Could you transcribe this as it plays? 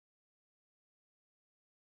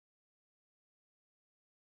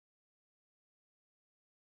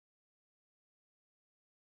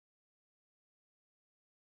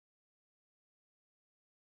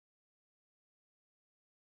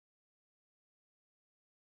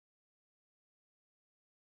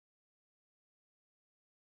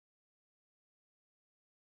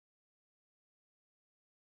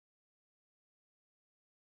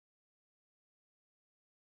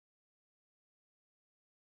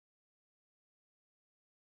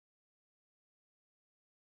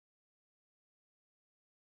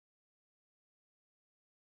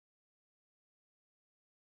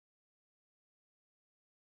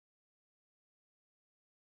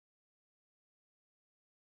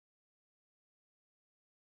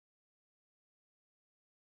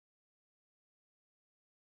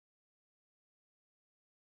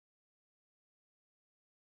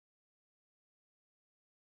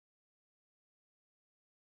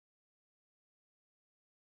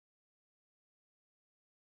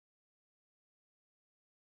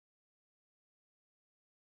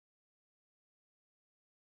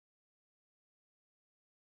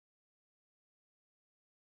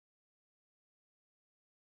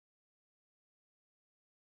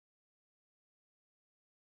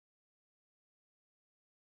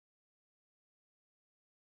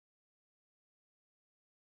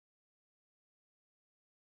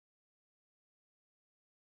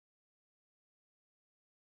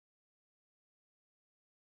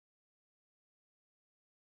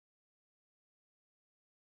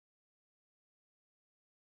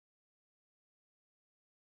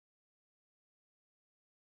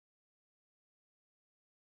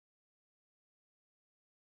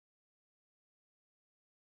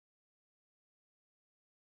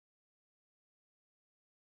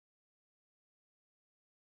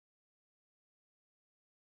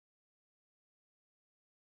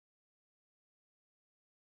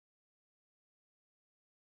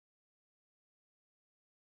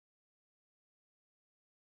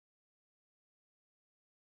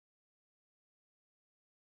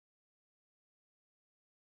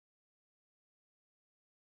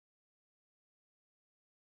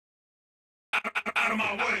out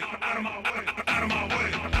of my way, out of my way, out of my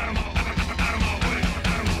way, out of my way, out of my way,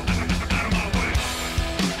 out of my way, out of my way.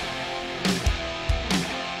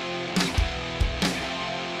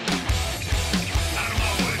 Out of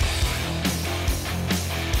my way.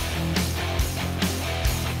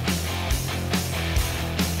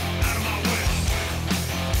 Out of my way.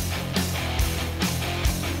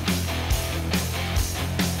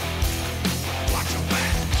 Watch your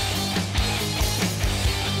back.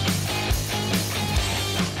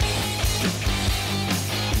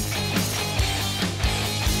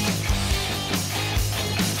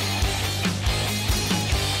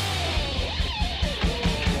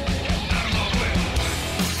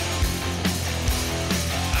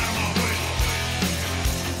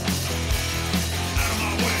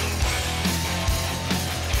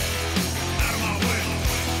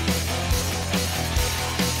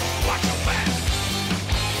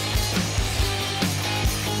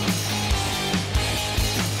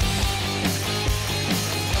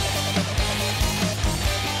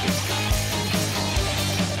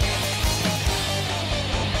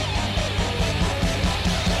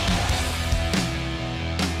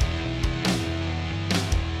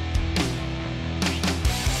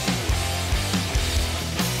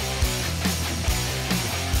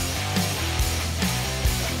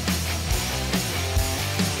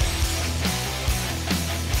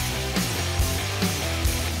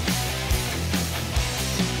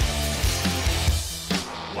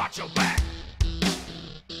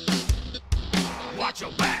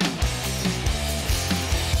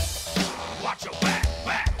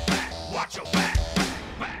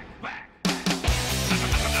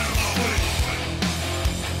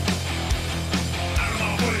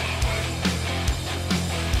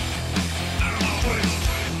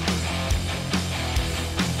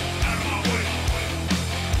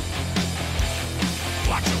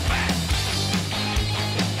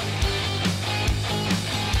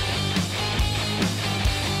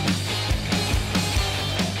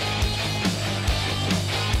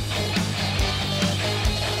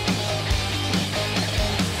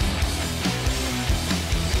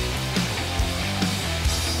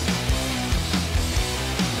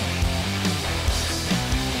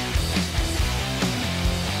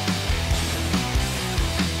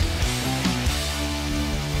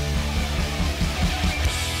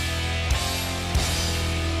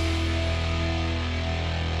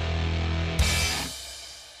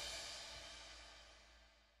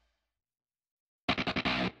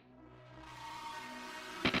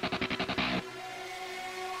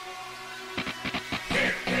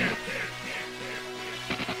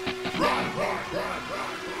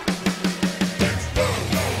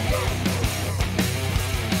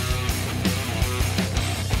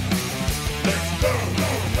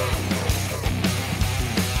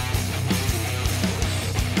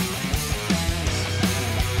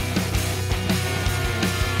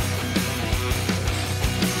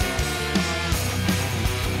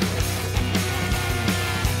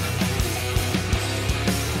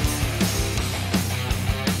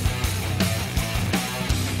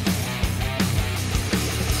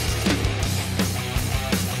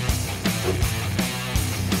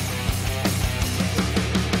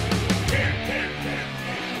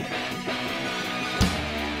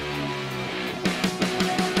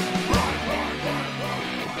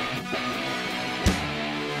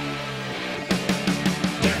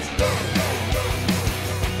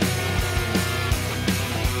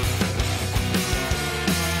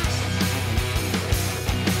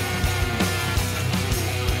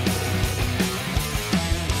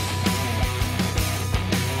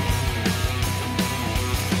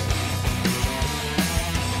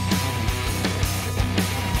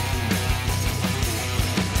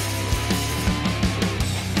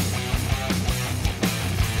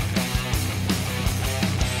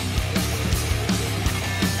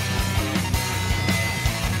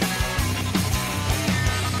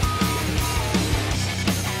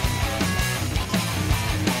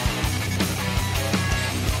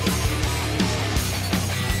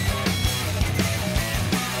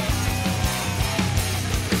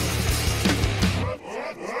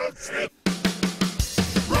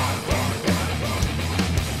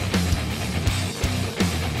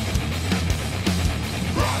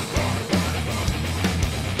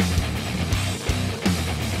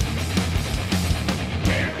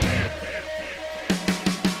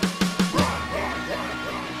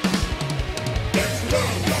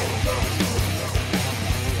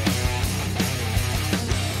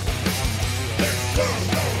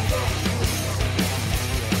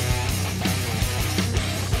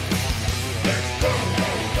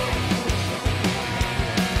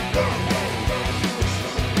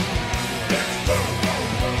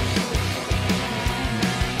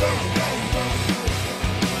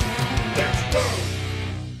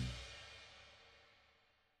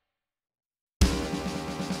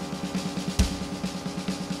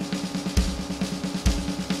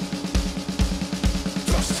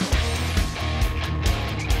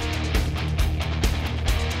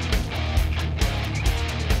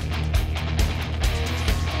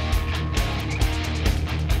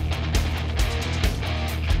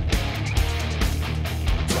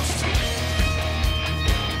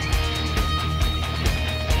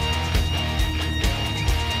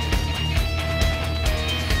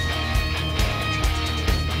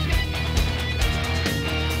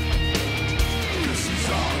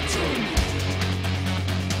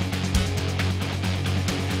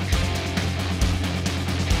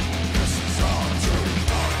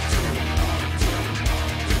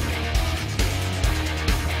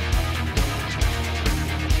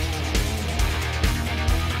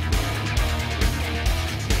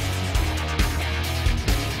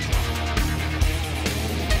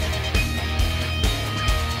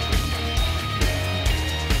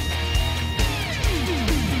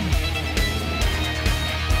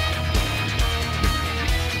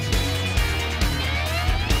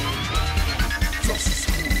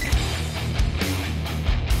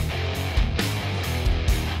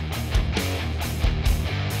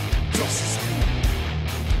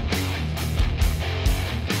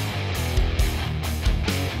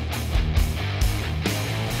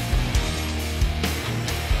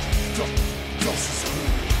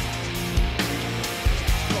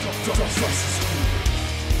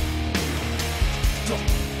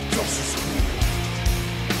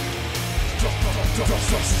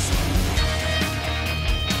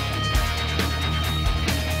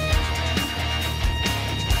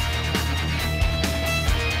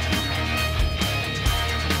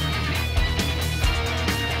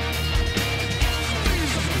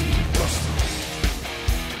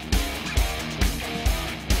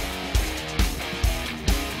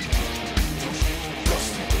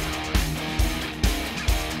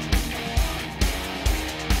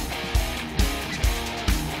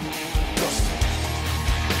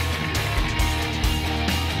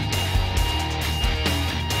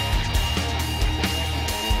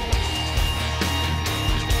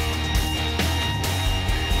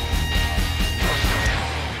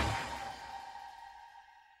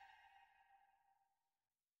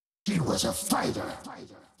 He was a fighter.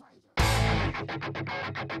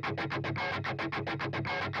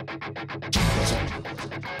 He was a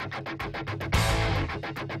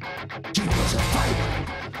fighter. He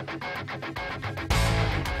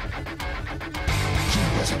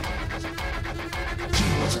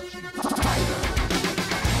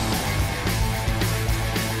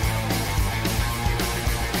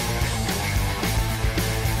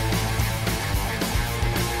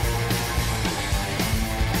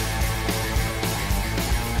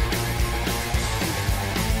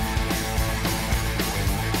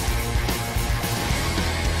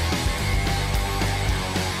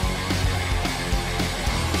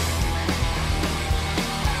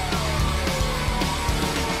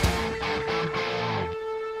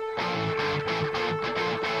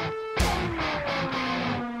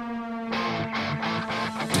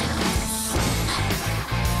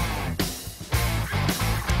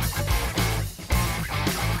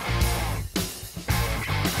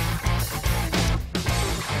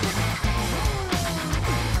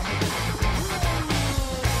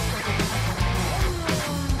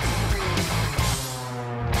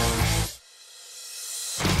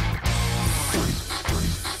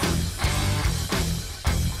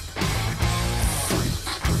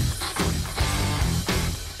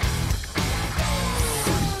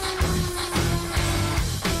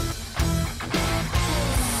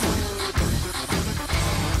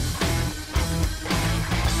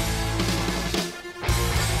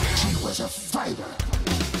was a fighter.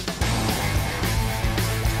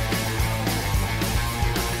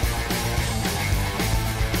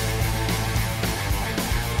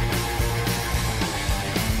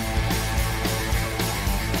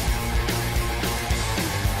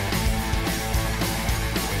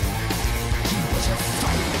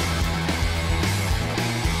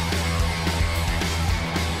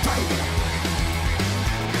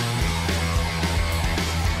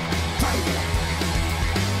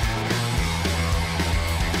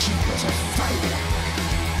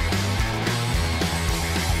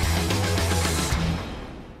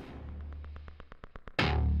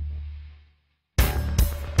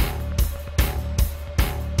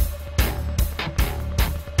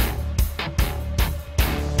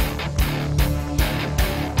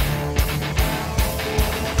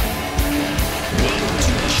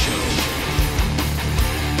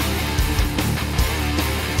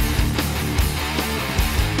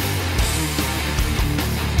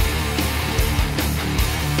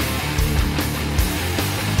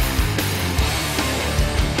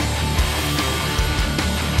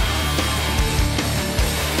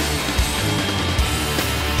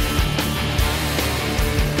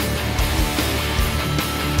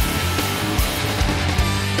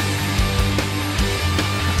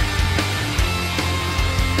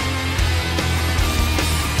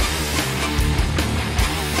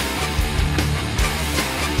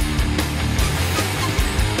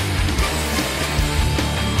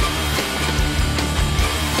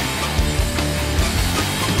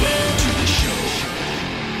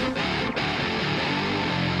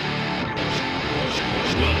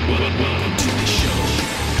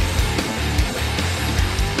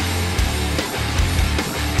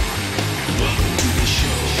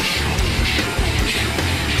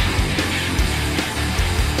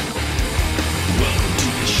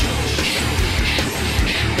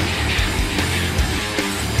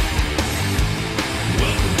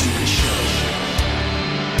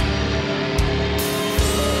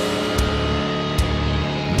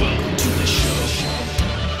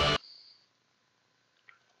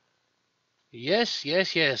 Yes,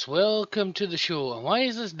 yes, yes. Welcome to the show. And why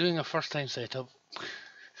is this doing a first time setup?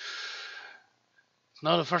 It's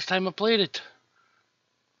not the first time I played it.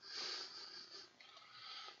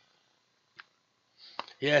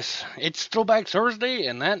 Yes, it's Throwback Thursday,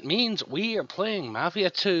 and that means we are playing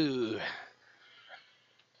Mafia 2.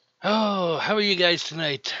 Oh, how are you guys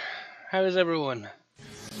tonight? How is everyone?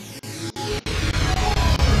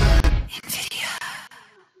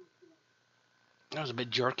 That was a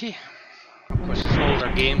bit jerky. Of course, it's an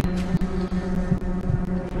older game.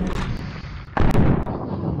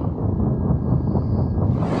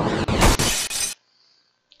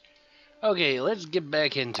 Okay, let's get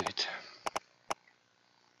back into it.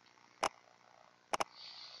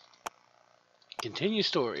 Continue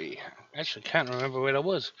story. Actually, can't remember where I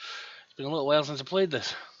was. It's been a little while since I played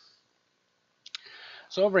this.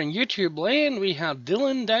 So over in YouTube land, we have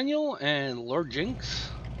Dylan, Daniel, and Lord Jinx.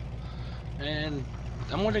 And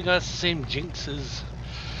I'm wondering if that's the same Jinx as...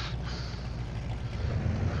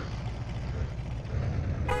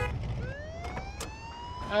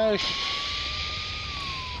 Oh,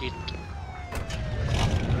 shit.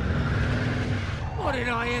 What did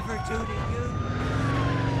I ever do to you?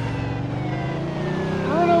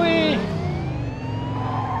 Run away!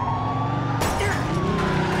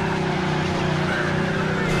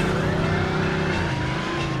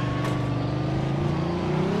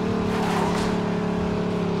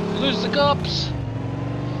 Lose the cops!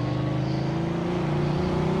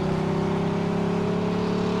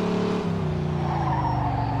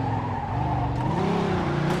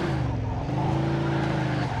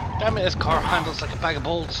 Damn it, this car handles like a bag of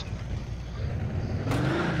bolts.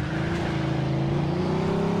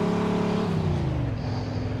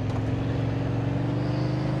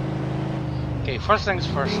 Okay, first things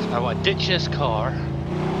first, I want to ditch this car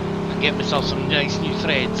and get myself some nice new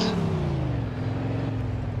threads.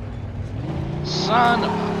 Son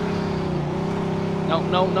of... No,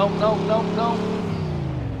 no, no, no, no, no.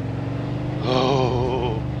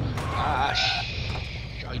 Oh. Ah,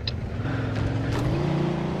 shite.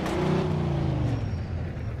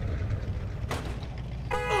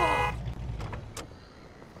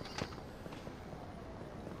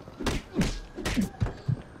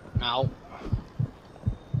 Ow.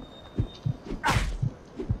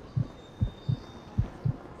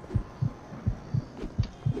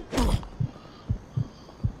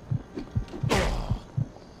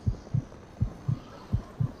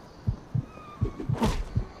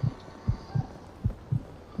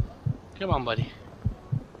 Come on, buddy.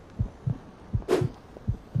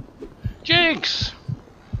 Jinx!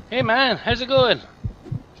 Hey man, how's it going?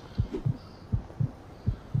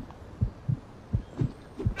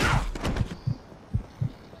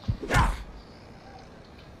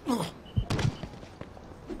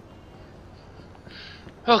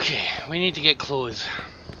 Okay, we need to get clothes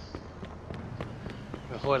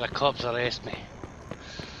before the cops arrest me.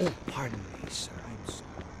 Oh, pardon me, sir. I'm sorry.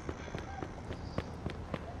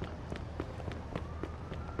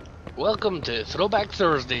 Welcome to Throwback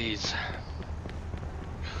Thursdays.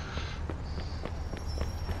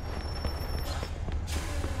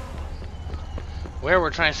 Where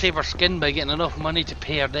we're trying to save our skin by getting enough money to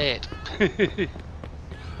pay our debt.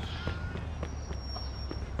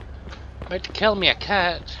 About to kill me a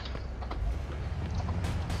cat.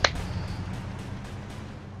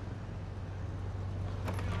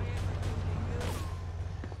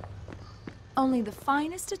 Only the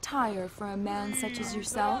finest attire for a man such as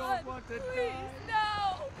yourself. Please,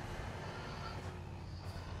 No!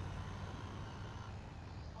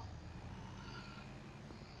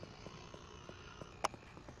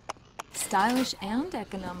 Stylish and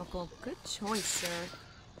economical. Good choice, sir.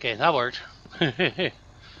 Okay, that worked. The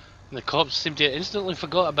cops seem to instantly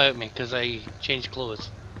forgot about me because I changed clothes.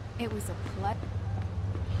 It was a pleasure.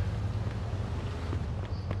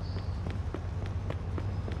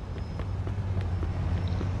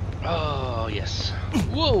 Oh, yes.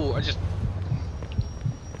 Whoa, I just...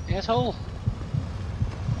 Asshole.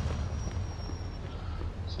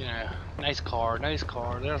 So, yeah, nice car, there's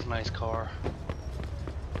a nice car.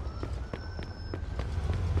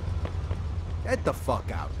 Get the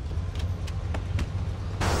fuck out.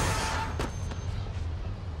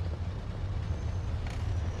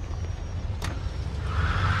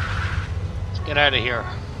 Let's get out of here.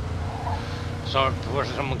 Sorry, before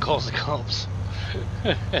someone calls the cops. do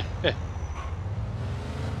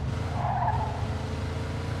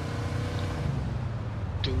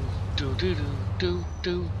do do do do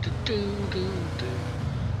do do do do.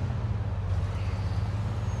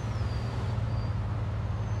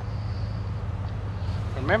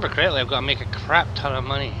 Remember correctly, I've got to make a crap ton of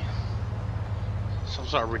money. Some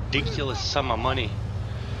sort of ridiculous sum of money.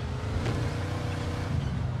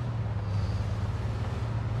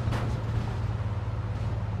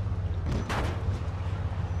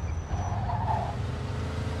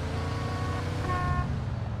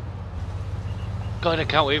 God, I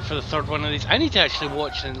can't wait for the third one of these. I need to actually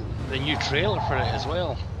watch the new trailer for it as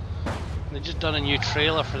well. They just done a new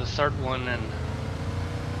trailer for the third one and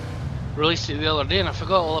released it the other day, and I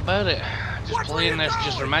forgot all about it. Just playing this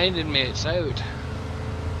just reminded me it's out.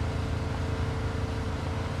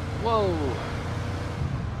 Whoa.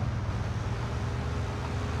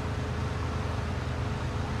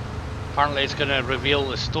 Apparently it's going to reveal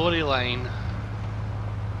the storyline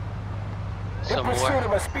In pursuit somewhere.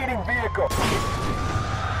 of a speeding vehicle.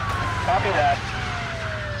 Copy that.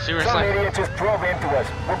 Some Seriously. idiot just drove into us.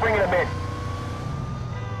 We're bringing him in.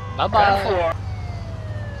 Bye bye. 10-4.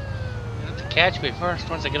 You have to catch me first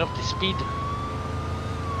once I get up to speed.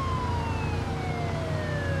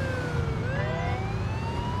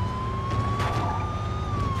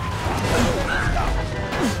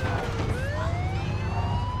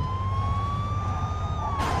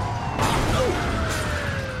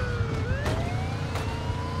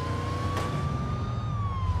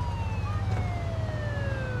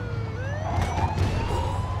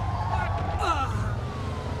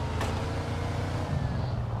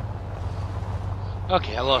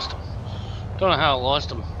 Okay, I lost him. Don't know how I lost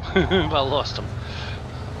him, but I lost him.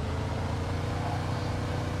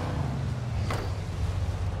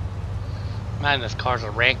 Man, this car's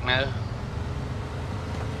a wreck now.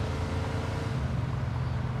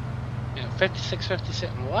 Yeah, 56,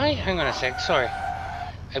 57. Why? Hang on a sec, sorry.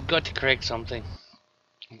 I've got to correct something.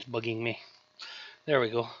 It's bugging me. There we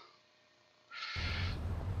go.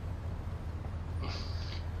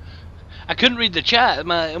 I couldn't read the chat.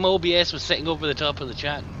 My OBS was sitting over the top of the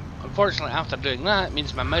chat. Unfortunately, after doing that, it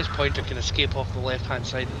means my mouse pointer can escape off the left-hand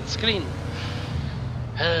side of the screen.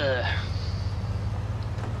 So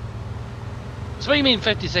what do you mean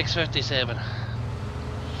 56, 57?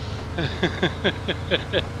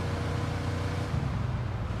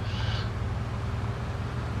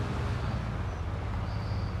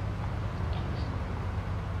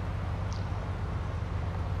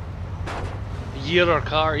 Year or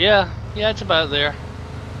car? Yeah, it's about there.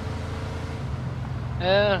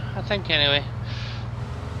 I think anyway.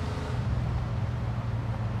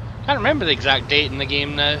 Can't remember the exact date in the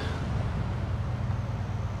game now.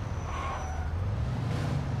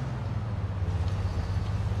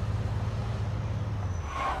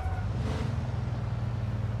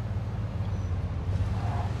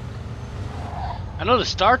 I know the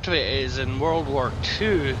start of it is in World War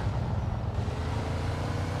II.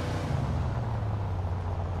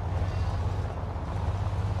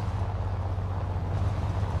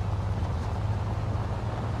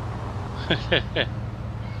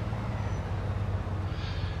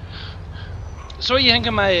 So what do you think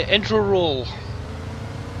of my intro roll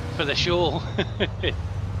for the show?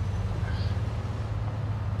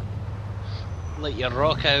 Let you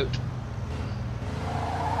rock out.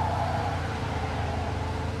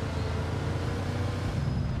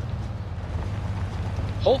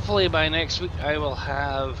 Hopefully by next week I will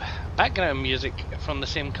have background music from the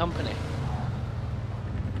same company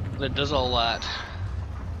that does all that.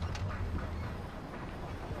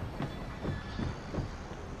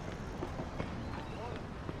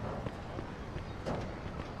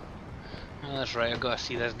 Oh, that's right, I've got to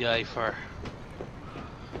see this guy for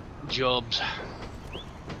jobs.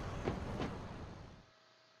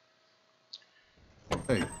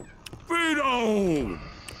 Hey, Vito!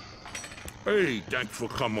 Hey, thanks for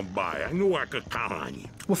coming by. I knew I could count on you.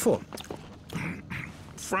 what for?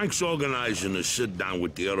 Frank's organizing a sit-down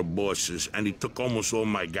with the other bosses, and he took almost all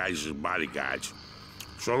my guys as bodyguards.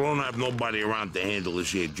 So I don't have nobody around to handle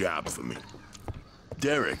this here job for me.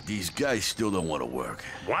 Derek, these guys still don't want to work.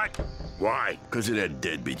 What? Why? Because of that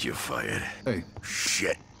deadbeat you fired. Hey,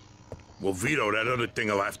 Shit. Well, Vito, that other thing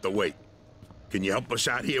will have to wait. Can you help us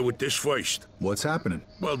out here with this first? what's happening?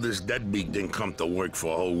 Well, this deadbeat didn't come to work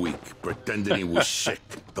for a whole week, pretending he was sick.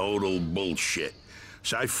 Total bullshit.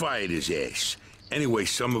 So I fired his ass. Anyway,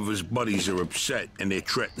 some of his buddies are upset, and they're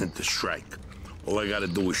threatening to strike. All I gotta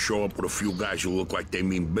do is show up with a few guys who look like they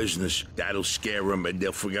mean business. That'll scare them, and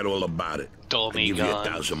they'll forget all about it. I'll Tommy give you gun.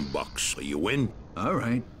 $1,000. Are you in? All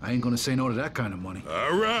right, I ain't gonna say no to that kind of money.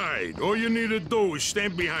 All right. All you need to do is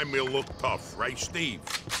stand behind me and look tough, right, Steve?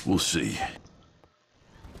 We'll see.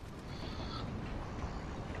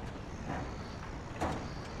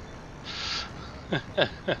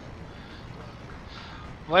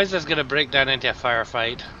 Why is this gonna break down into a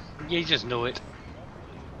firefight? You just know it.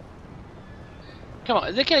 Come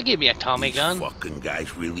on, they can't give me a Tommy These gun. fucking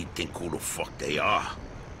guys really think who the fuck they are.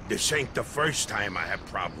 This ain't the first time I have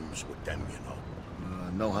problems with them, you know.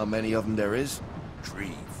 Know how many of them there is?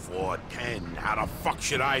 3, 4, 10. How the fuck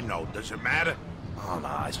should I know? Does it matter? Oh,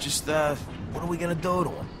 no, it's just, what are we gonna do to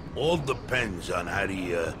them? All depends on how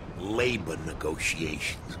the labor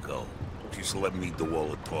negotiations go. Just let me do all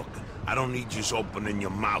the talking. I don't need you opening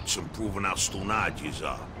your mouths and proving how stunad you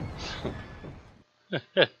are.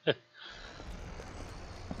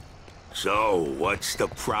 So, what's the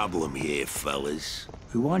problem here, fellas?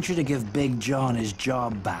 We want you to give Big John his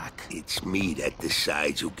job back. It's me that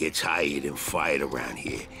decides who gets hired and fired around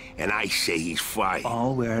here, and I say he's fired.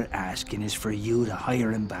 All we're asking is for you to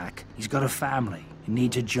hire him back. He's got a family. He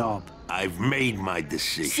needs a job. I've made my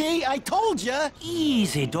decision. See, I told ya!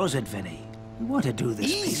 Easy does it, Vinny. We want to do this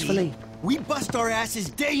peacefully. We bust our asses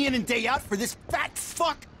day in and day out for this fat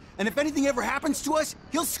fuck, and if anything ever happens to us,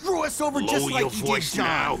 he'll screw us over just Lower like your he voice did John.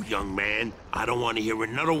 now, young man. I don't want to hear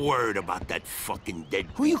another word about that fucking dead.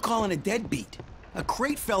 Who you calling a deadbeat? A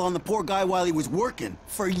crate fell on the poor guy while he was working.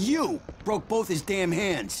 For you. Broke both his damn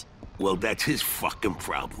hands. Well, that's his fucking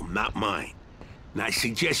problem, not mine. And I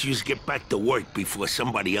suggest you get back to work before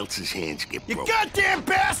somebody else's hands get You broken. goddamn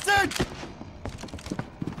bastard!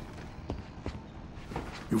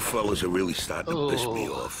 You fellas are really starting to piss me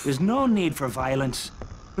off. There's no need for violence.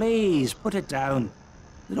 Please, put it down.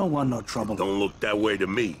 We don't want no trouble. Don't look that way to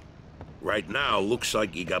me. Right now, looks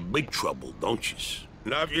like you got big trouble, don't you?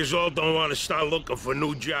 Now, if you all don't want to start looking for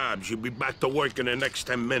new jobs, you'll be back to work in the next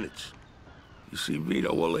 10 minutes. You see, Vito,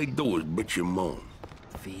 all they do is bitch and moan.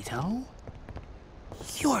 Vito?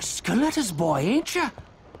 You're Scoletta's boy, ain't you?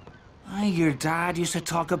 Your dad used to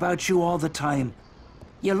talk about you all the time.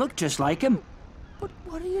 You look just like him. But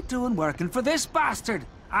what are you doing working for this bastard?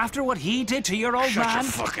 After what he did to your old man? Shut your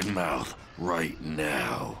fucking mouth right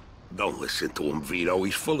now. Don't listen to him, Vito.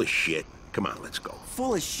 He's full of shit. Come on, let's go.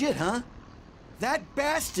 Full of shit, huh? That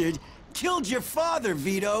bastard killed your father,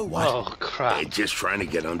 Vito. What? Oh, crap. They're just trying to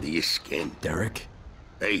get under your skin. Derek?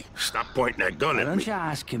 Hey, stop pointing that gun Why at don't me. you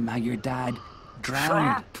ask him how your dad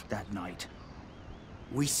drowned that night?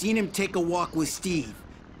 We seen him take a walk with Steve.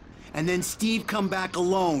 And then Steve come back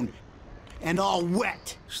alone. And all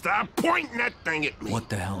wet. Stop pointing that thing at me. What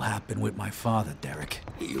the hell happened with my father, Derek?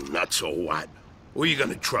 You nuts or what? Who are you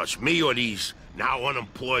gonna trust, me or these now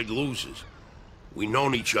unemployed losers? We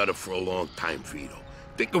known each other for a long time, Vito.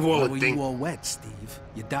 Think of all Why the were things... you all wet, Steve?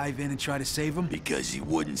 You dive in and try to save him? Because he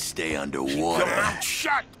wouldn't stay Keep underwater. your mouth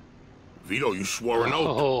shut! Vito, you swore an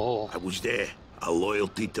oath. Oh. I was there. Our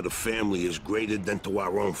loyalty to the family is greater than to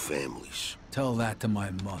our own families. Tell that to my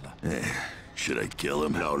mother. Should I kill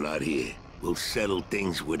him? No, not here. We'll settle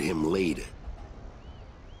things with him later.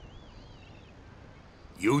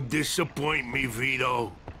 You disappoint me,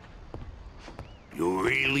 Vito. You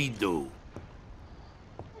really do.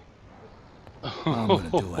 I'm gonna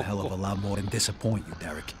do a hell of a lot more than disappoint you,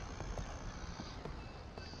 Derek.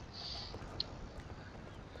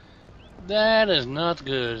 That is not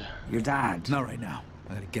good. Your dad. Not right now.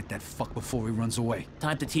 I gotta get that fuck before he runs away.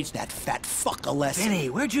 Time to teach that fat fuck a lesson. Vinny,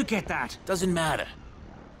 where'd you get that? Doesn't matter.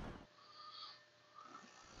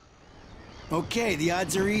 Okay, the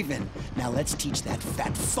odds are even. Now let's teach that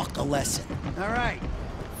fat fuck a lesson. All right.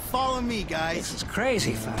 Follow me, guys. This is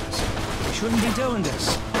crazy, fellas. He shouldn't be doing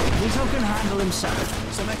this. Vito can handle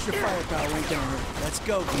himself. Some extra firepower ain't gonna hurt. Let's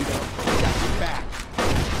go, Vito. We got your back.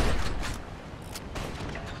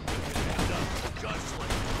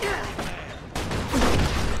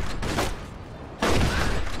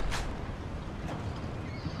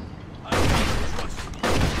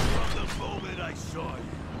 From the moment I saw you.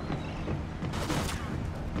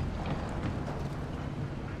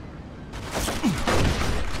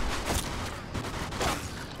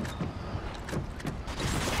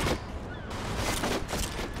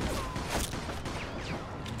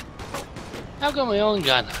 I've got my own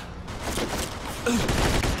gun.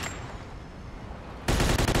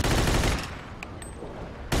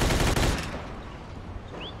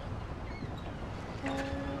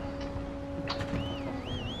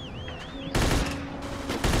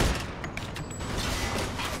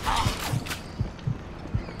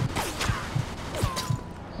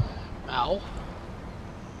 Ow.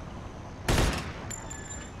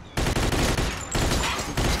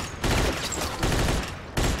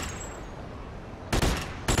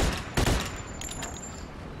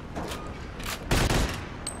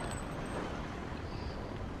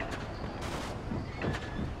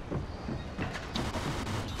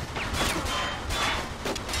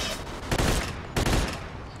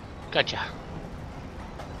 Gotcha.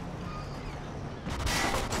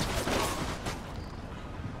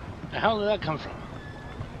 The hell did that come from?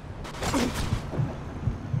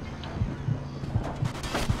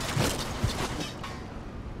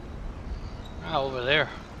 Ah, over there.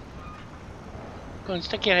 Go and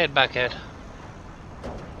stick your head back out.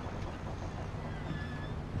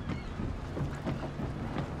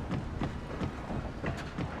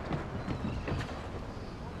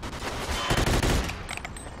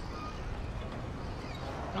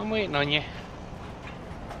 waiting on you.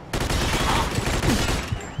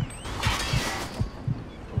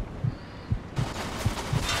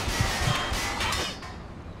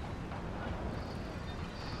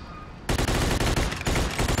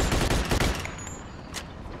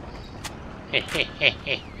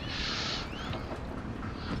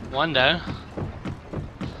 One down.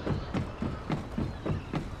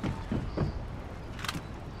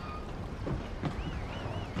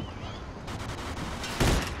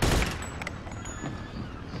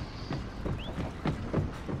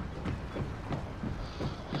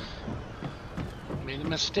 Made a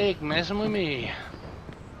mistake messing with me.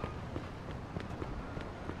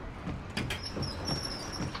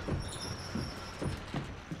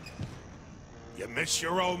 You miss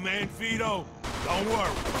your old man, Vito? Don't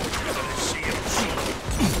worry. You're gonna see him soon.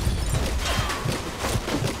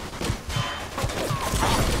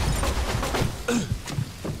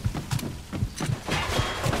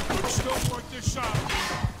 Let's still work this out.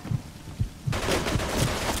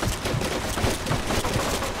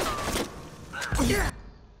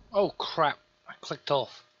 Oh crap, I clicked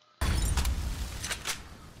off.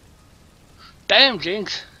 Damn,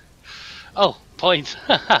 Jinx! Oh, points.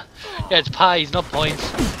 Yeah, it's pies, not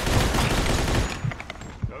points.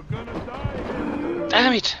 You're gonna die.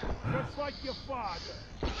 Damn it! Just like your father.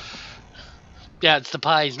 Yeah, it's the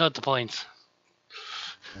pies, not the points.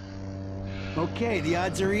 Okay, the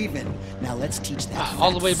odds are even. Now let's teach that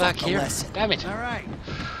All the fat way back fuck a here? lesson. Damn it. All right,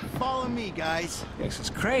 follow me, guys. This is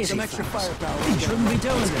crazy. Some extra fellas. firepower. You shouldn't be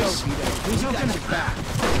doing Let's this. go, Vito. Who's You open got it your back.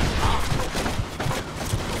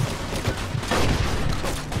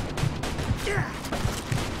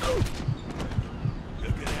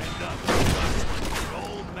 You're gonna end up like your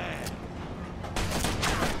old man.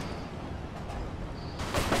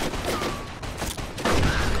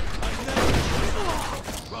 I never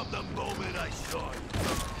from the moment I saw you.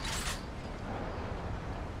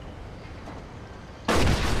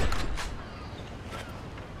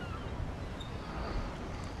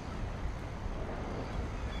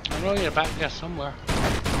 I know you're back there somewhere.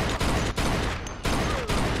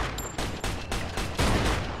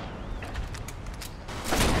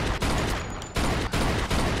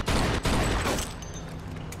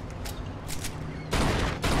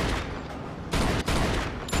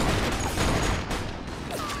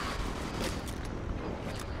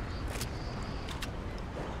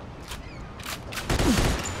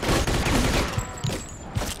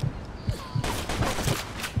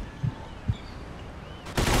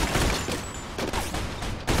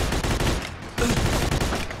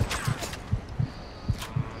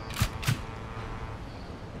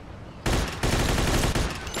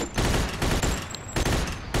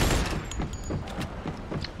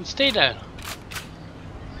 Stay down.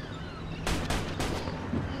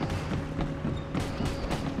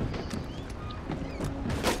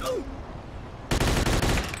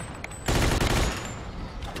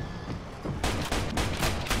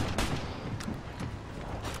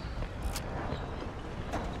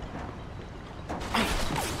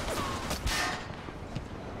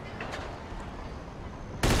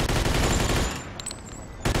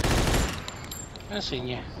 I seen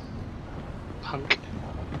you, punk.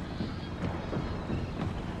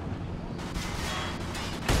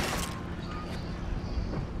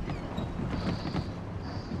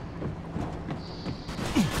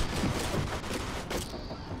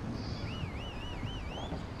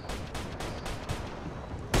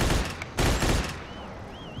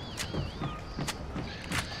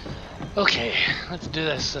 Okay, let's do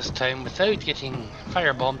this time without getting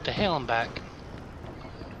firebombed to hell and back.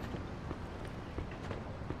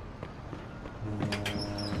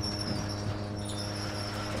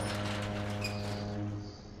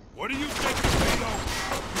 What do you think, Vito?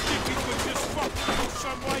 You think he could just fucking do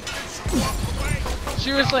something like this and walk away?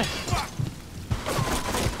 Seriously? Fuck!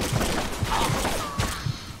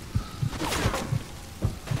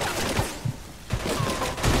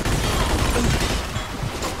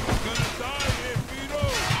 You're gonna die here, Vito.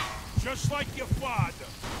 Just like your father.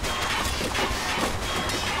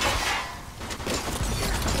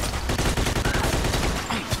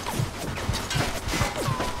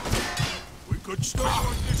 We could still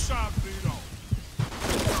work this out, Vito.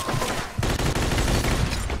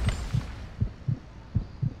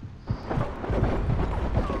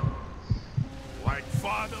 Like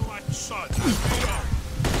father, like son, Vito.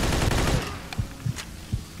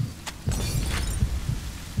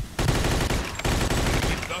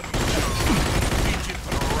 Get done with you. Beat you to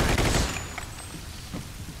the ranks.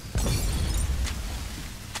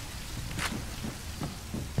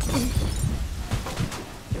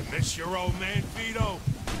 You miss your old man, Vito?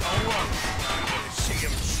 Don't worry. I'm gonna see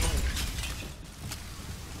him soon.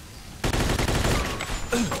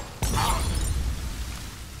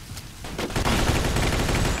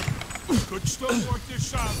 Could still work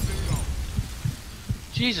this out, Vito.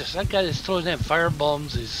 Jesus, that guy that's throwing them fire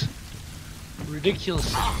bombs is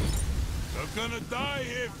ridiculous. You're gonna die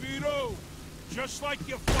here, Vito. Just like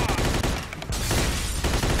your father.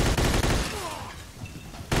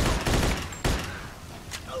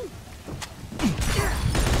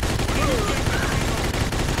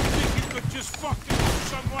 Think you could just fucking do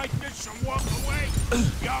something like this and walk away?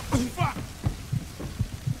 You're fucked.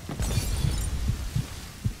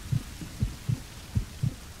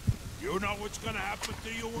 You know what's gonna happen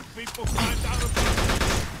to you when people find out about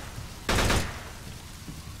this?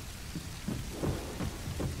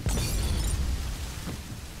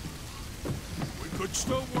 We could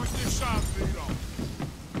still work this out, Vito.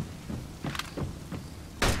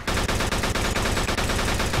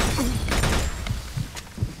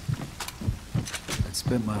 I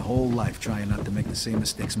spent my whole life trying not to make the same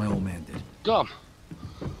mistakes my old man did. Dumb.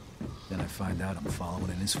 Then I find out I'm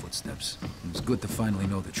following in his footsteps. It was good to finally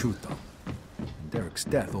know the truth, though. And Derek's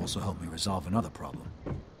death also helped me resolve another problem.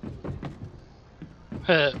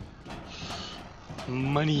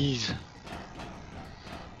 Monies.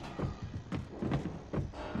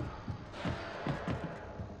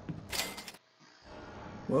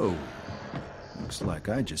 Whoa. Looks like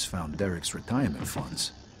I just found Derek's retirement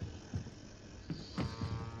funds.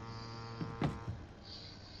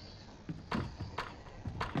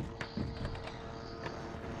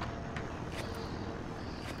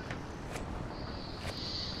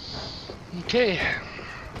 Okay.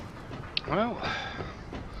 Well.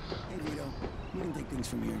 Hey, Vito, we can take things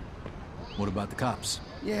from here. What about the cops?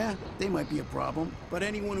 Yeah, they might be a problem, but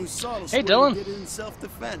anyone who saw the Hey, swing Dylan. did it in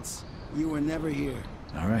self-defense. You were never here.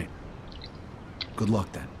 All right. Good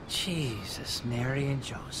luck, then. Jesus, Mary and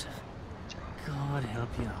Joseph. God help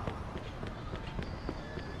you all.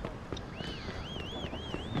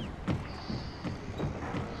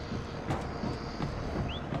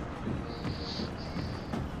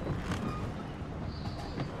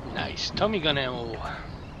 Nice. Tommy gun ammo.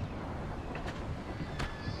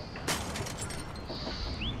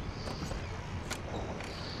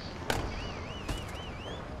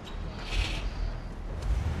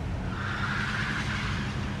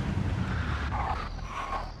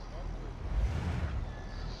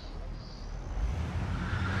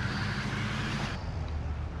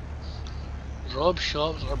 Rob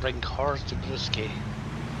shops or bring cars to Brisky.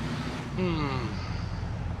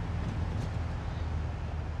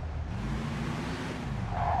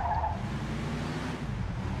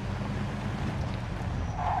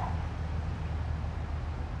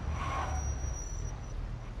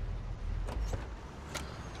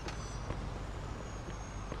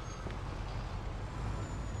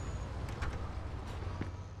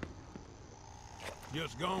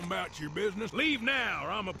 Just going about your business? Leave now, or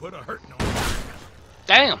I'm gonna put a hurting on you.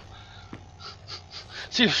 Damn!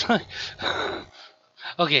 Seriously.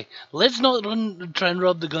 Okay, let's not try and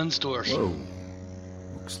rob the gun stores. Whoa.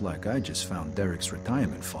 Looks like I just found Derek's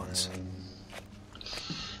retirement funds.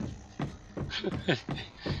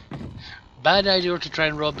 Bad idea to try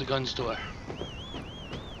and rob the gun store.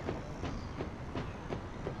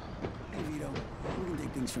 Hey, Vito, we can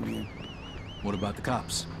take things from here. What about the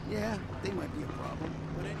cops? Yeah, they might be a problem,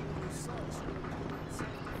 but anyone who saw the swing did it in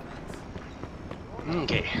self-defense.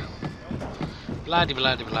 Okay. Blah de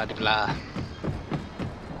blah de blah de blah.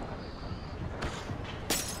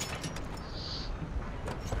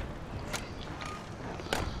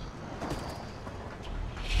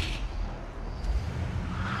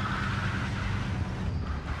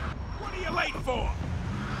 What are you late for?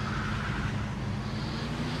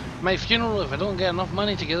 My funeral if I don't get enough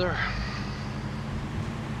money together.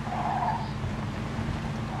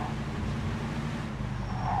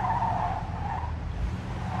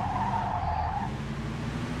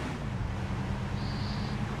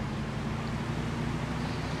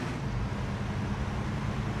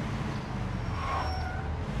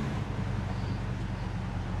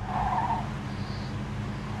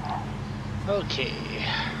 Okay.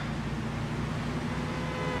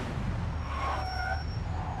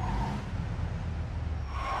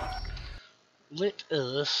 Let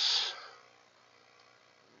us.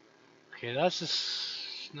 Okay,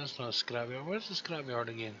 that's not a scrapyard. Where's the scrapyard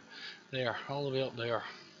again? There, all the way up there.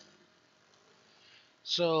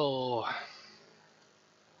 So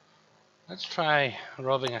let's try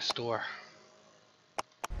robbing a store.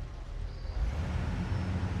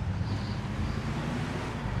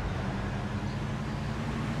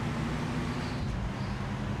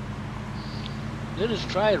 Let us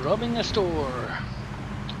try robbing a store.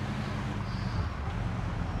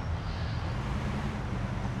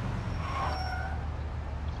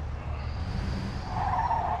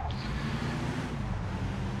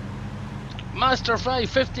 Master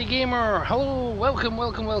 550 Gamer, hello, welcome,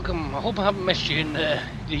 welcome, welcome. I hope I haven't missed you in the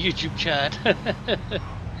YouTube chat.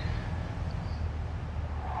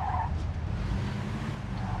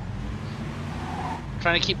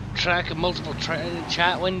 Trying to keep track of multiple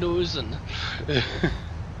chat windows and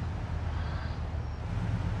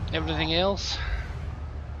everything else.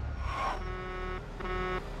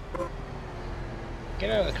 Get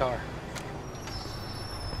out of the car.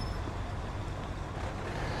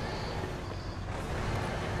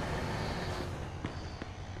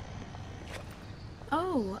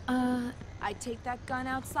 Oh, I'd take that gun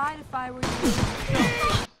outside if I were you.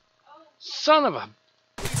 Son of a...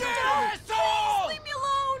 Leave me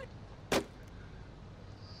alone!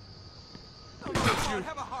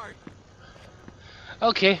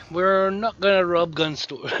 Okay, we're not gonna rob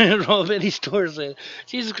rob any stores.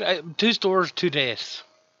 Jesus Christ, 2 stores, 2 deaths.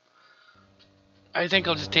 I think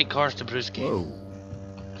I'll just take cars to Brewski. Whoa.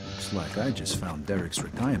 Looks like I just found Derek's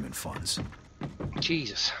retirement funds.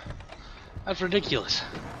 Jesus. That's ridiculous.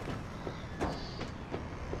 Hey,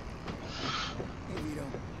 Vito.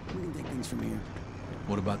 We can take things from here.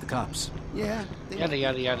 What about the cops? Yeah. Yada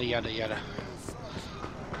yada yada yada yada.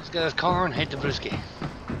 Let's get this car and head to Brewski.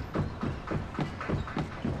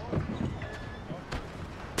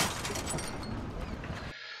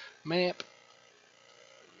 Map.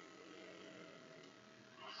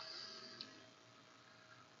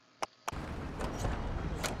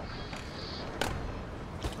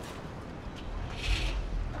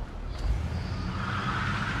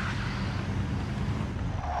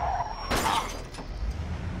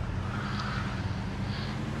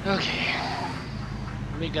 Okay.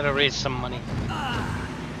 We gotta raise some money.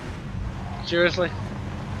 Seriously?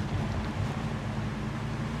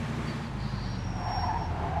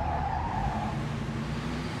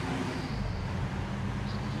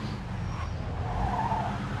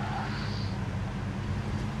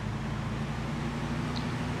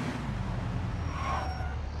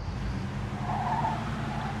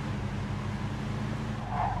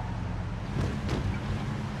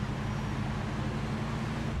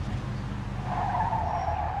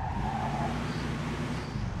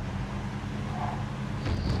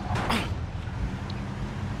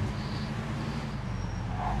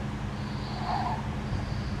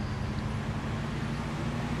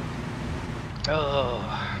 Oh,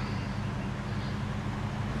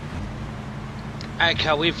 I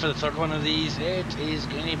can't wait for the 3rd one of these. It is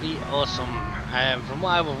going to be awesome. From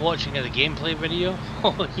what I was watching of the gameplay video,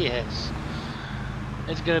 oh yes,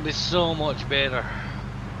 it's going to be so much better.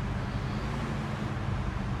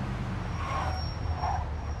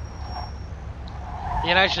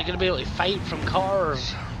 You're actually going to be able to fight from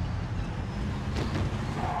cars.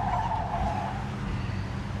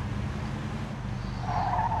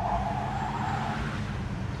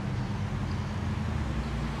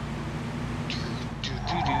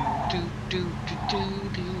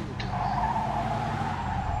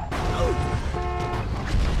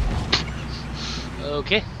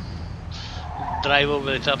 Okay. Drive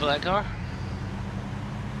over the top of that car.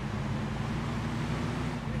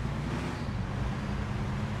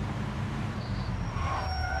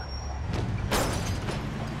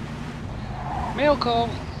 Mail call.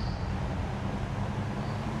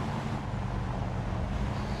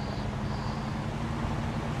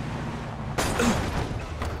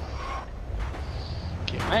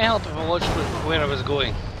 Okay, might help if I watched where I was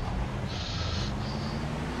going.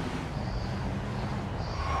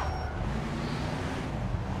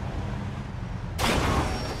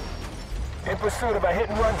 In pursuit of a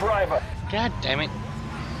hit-and-run driver. God damn it.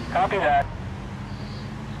 Copy that.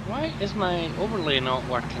 Why is my overlay not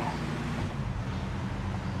working?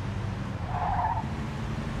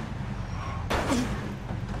 I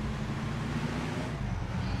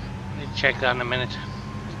need to check that in a minute.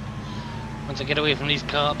 Once I get away from these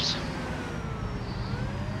cops.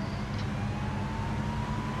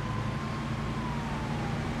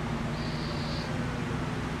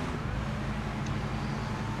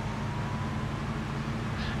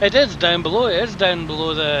 It is down below. It is down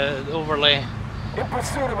below the overlay. In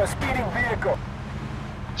pursuit of a speeding vehicle.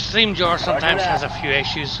 StreamYard sometimes has a few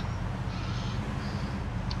issues.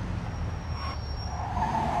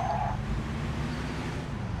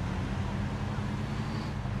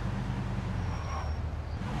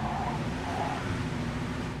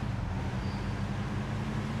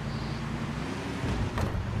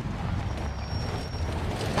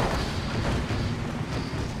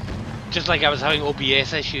 Just like I was having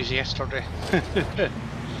OBS issues yesterday.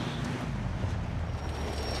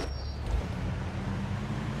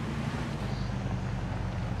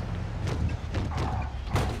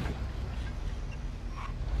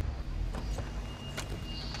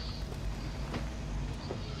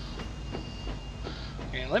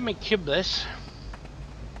 Okay, let me cube this.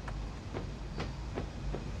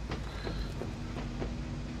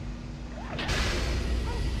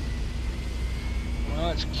 Well,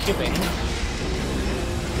 it's cubing.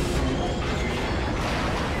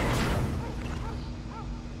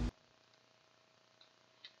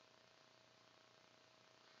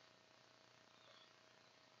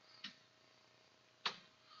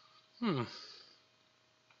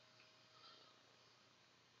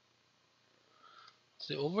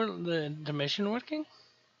 Is the intermission working?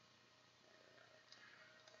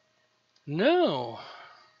 No.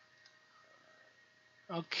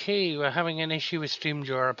 Okay, we're having an issue with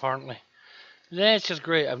StreamJar apparently. That's just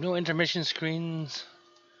great. I've no intermission screens.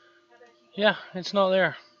 Yeah, it's not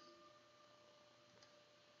there.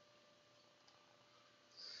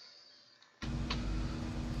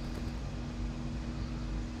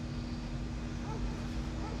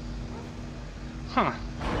 Huh.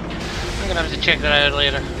 I'm gonna have to check that out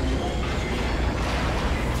later.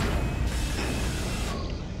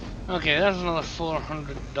 Okay, that's another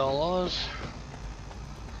 $400.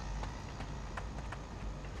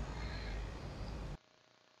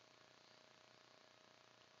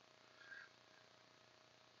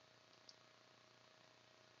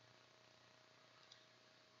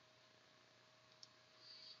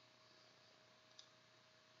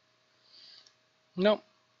 Nope,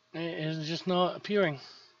 it is just not appearing.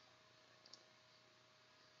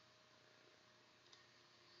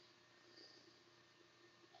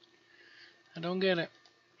 I don't get it.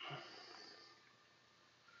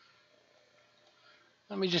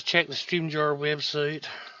 Let me just check the StreamJar website.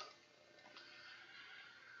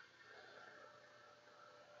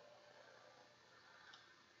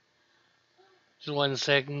 Just 1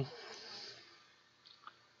 second.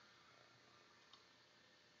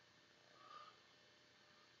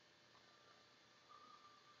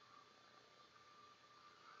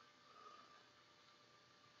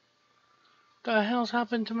 What the hell's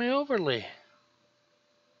happened to my overlay?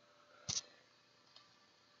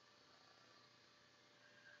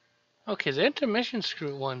 Okay, the intermission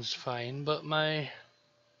screw one's fine, but my...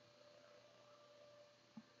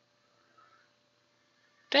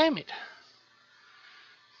 Damn it!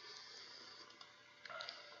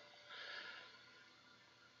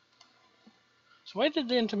 So why did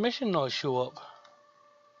the intermission not show up?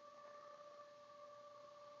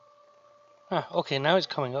 Ah, okay, now it's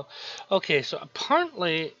coming up. Okay, so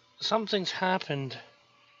apparently something's happened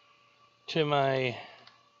to my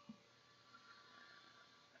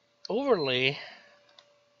overlay.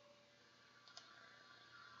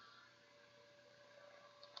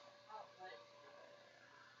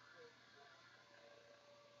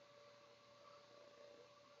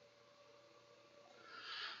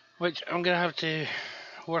 Which I'm gonna have to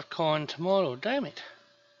work on tomorrow. Damn it.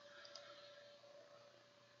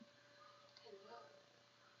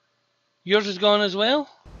 Yours is gone as well?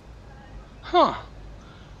 Huh.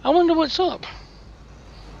 I wonder what's up.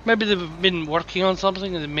 Maybe they've been working on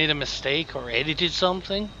something and they made a mistake or edited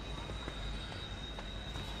something.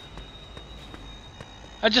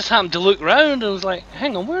 I just happened to look round and was like,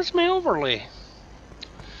 hang on, where's my overlay?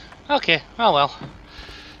 Okay, oh well.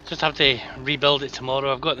 Just have to rebuild it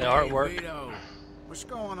tomorrow. I've got the artwork. Vito. What's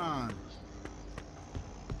going on?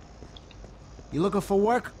 You looking for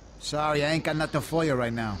work? Sorry, I ain't got nothing for you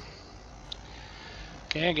right now.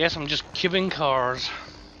 Okay, I guess I'm just cubing cars.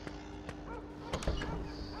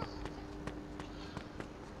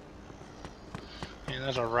 Yeah,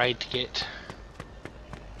 that's a ride to get.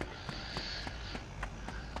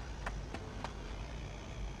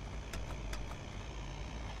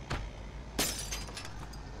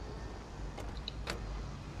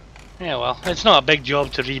 Yeah, well, it's not a big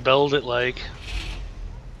job to rebuild it, like.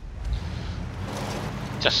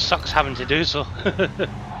 Just sucks having to do so.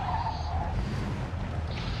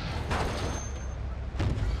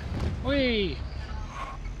 Whee!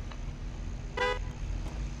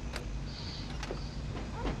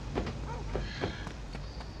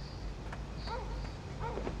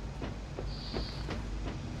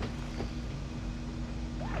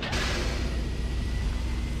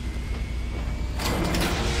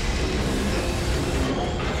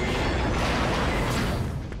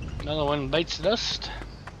 Another one bites the dust.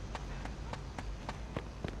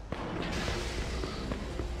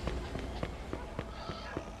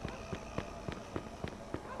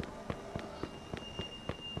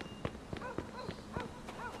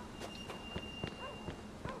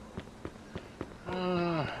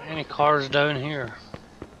 cars down here.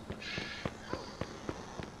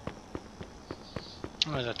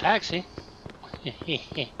 There's a taxi.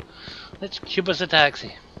 Let's cube us a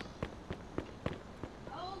taxi.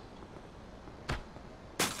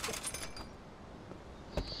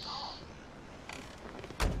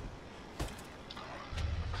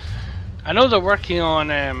 I know they're working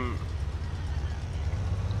on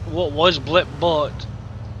what was Blip Bot,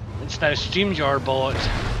 it's now StreamYard Bot,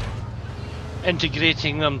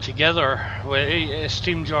 integrating them together with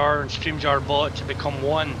StreamYard and StreamYard Bot to become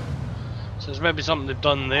one. So there's maybe something they've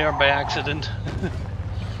done there by accident.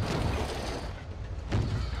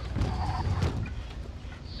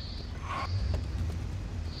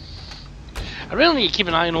 I really need to keep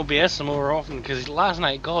an eye on OBS more often, because last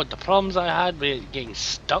night, God, the problems I had with getting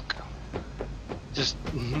stuck. Just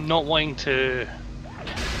not wanting to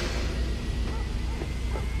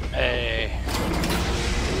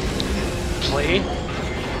play.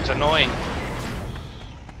 It's annoying.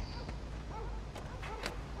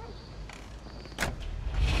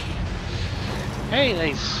 Hey,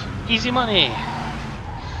 nice. Easy money.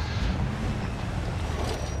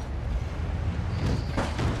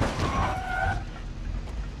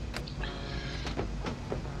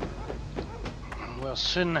 We'll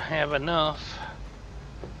soon have enough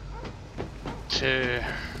to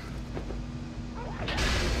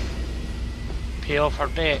pay off our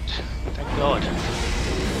debt. Thank God.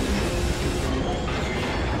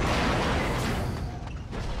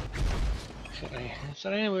 Is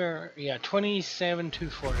that anywhere? Yeah,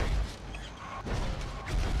 27,240.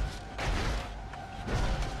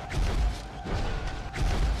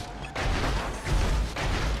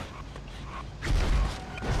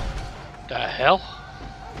 The hell?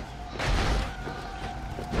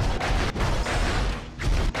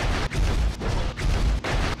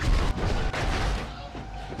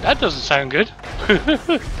 That doesn't sound good.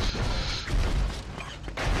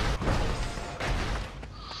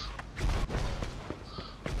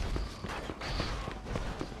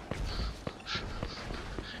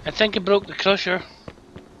 I think it broke the crusher.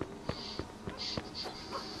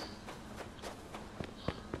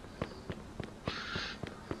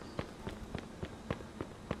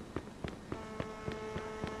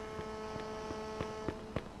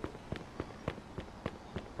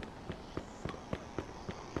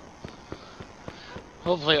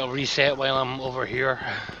 Hopefully it'll reset while I'm over here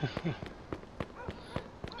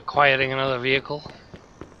acquiring another vehicle.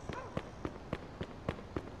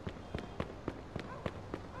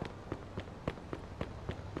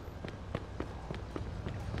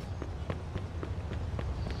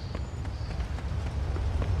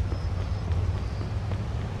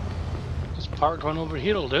 Just parked one over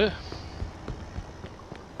here will do.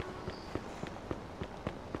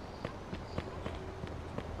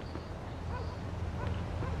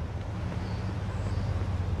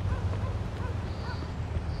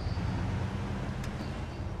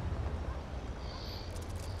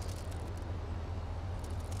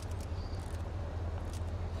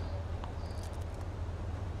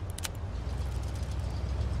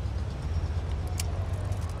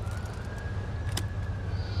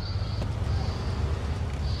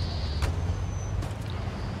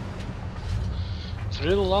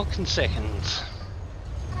 Through the locks in seconds.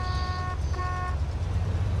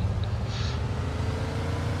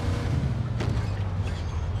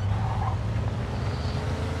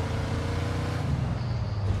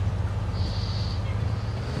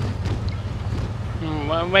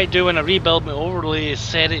 What I might do when I rebuild my overlay is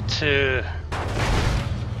set it to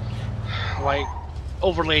like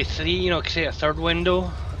overlay 3, you know, create a third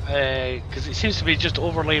window, because it seems to be just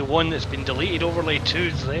overlay 1 that's been deleted. Overlay 2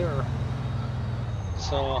 is there.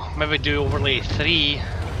 So maybe do overlay 3.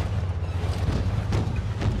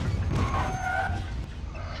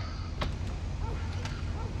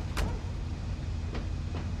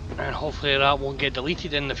 And hopefully that won't get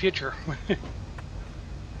deleted in the future.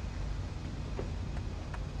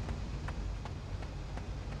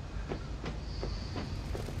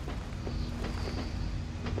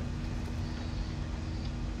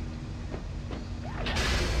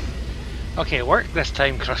 Okay, work this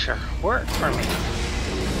time, Crusher. Work for me.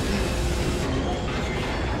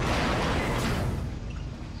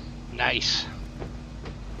 Nice.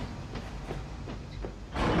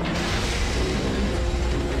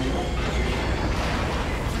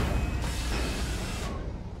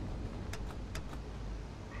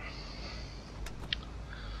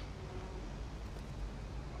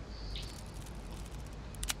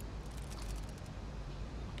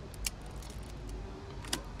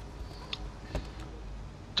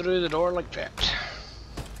 Through the door like that. Hmm,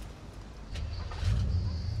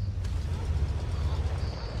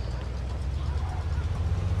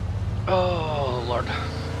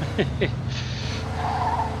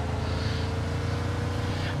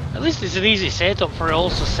 At least it's an easy setup for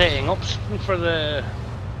also setting up for the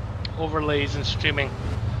overlays and streaming.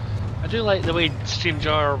 I do like the way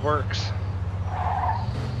StreamJar works.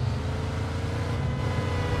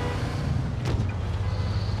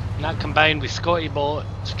 And that combined with Scotty bot,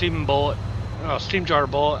 StreamJar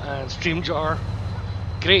bot, and StreamJar,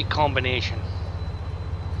 great combination.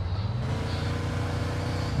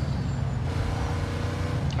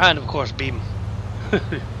 And of course Beam.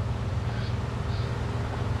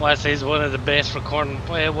 Well, I say it's one of the best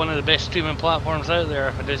one of the best streaming platforms out there,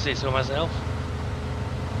 if I do say so myself.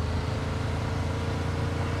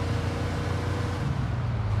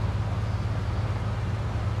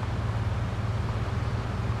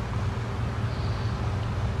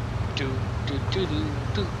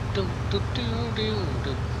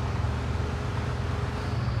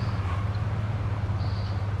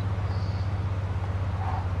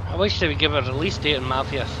 I wish they would give a release date on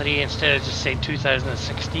Mafia 3 instead of just saying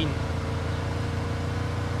 2016.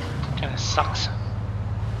 Kinda sucks.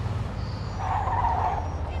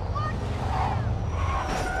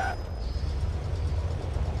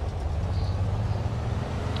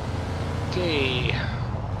 Okay.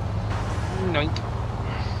 Noink.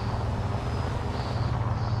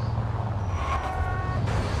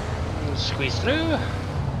 Squeeze through.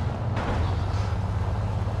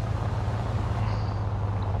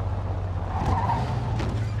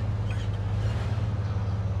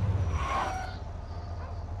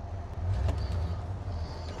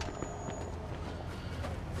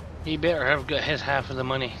 He better have got his half of the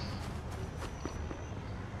money.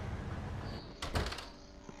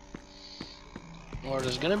 Or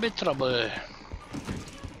there's gonna be trouble.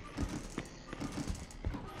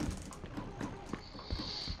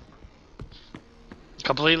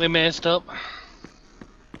 Completely messed up.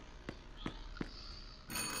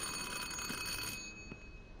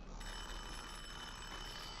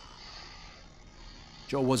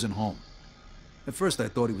 Joe wasn't home. At first I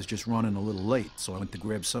thought he was just running a little late, so I went to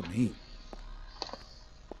grab something to eat.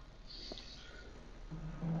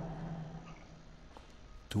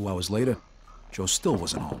 Two hours later, Joe still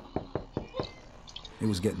wasn't home. It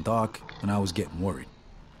was getting dark, and I was getting worried.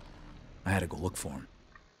 I had to go look for him.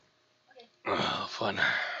 Oh, fun.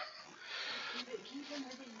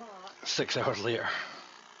 6 hours later.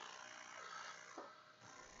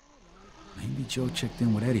 Maybe Joe checked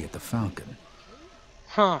in with Eddie at the fountain.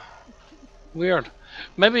 Huh. Weird.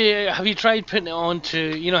 Maybe, have you tried putting it on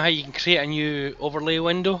to, you know how you can create a new overlay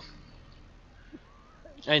window?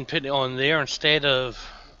 And put it on there instead of...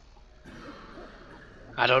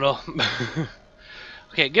 I don't know.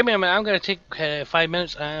 Okay, give me a minute. I'm going to take 5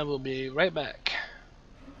 minutes and I will be right back.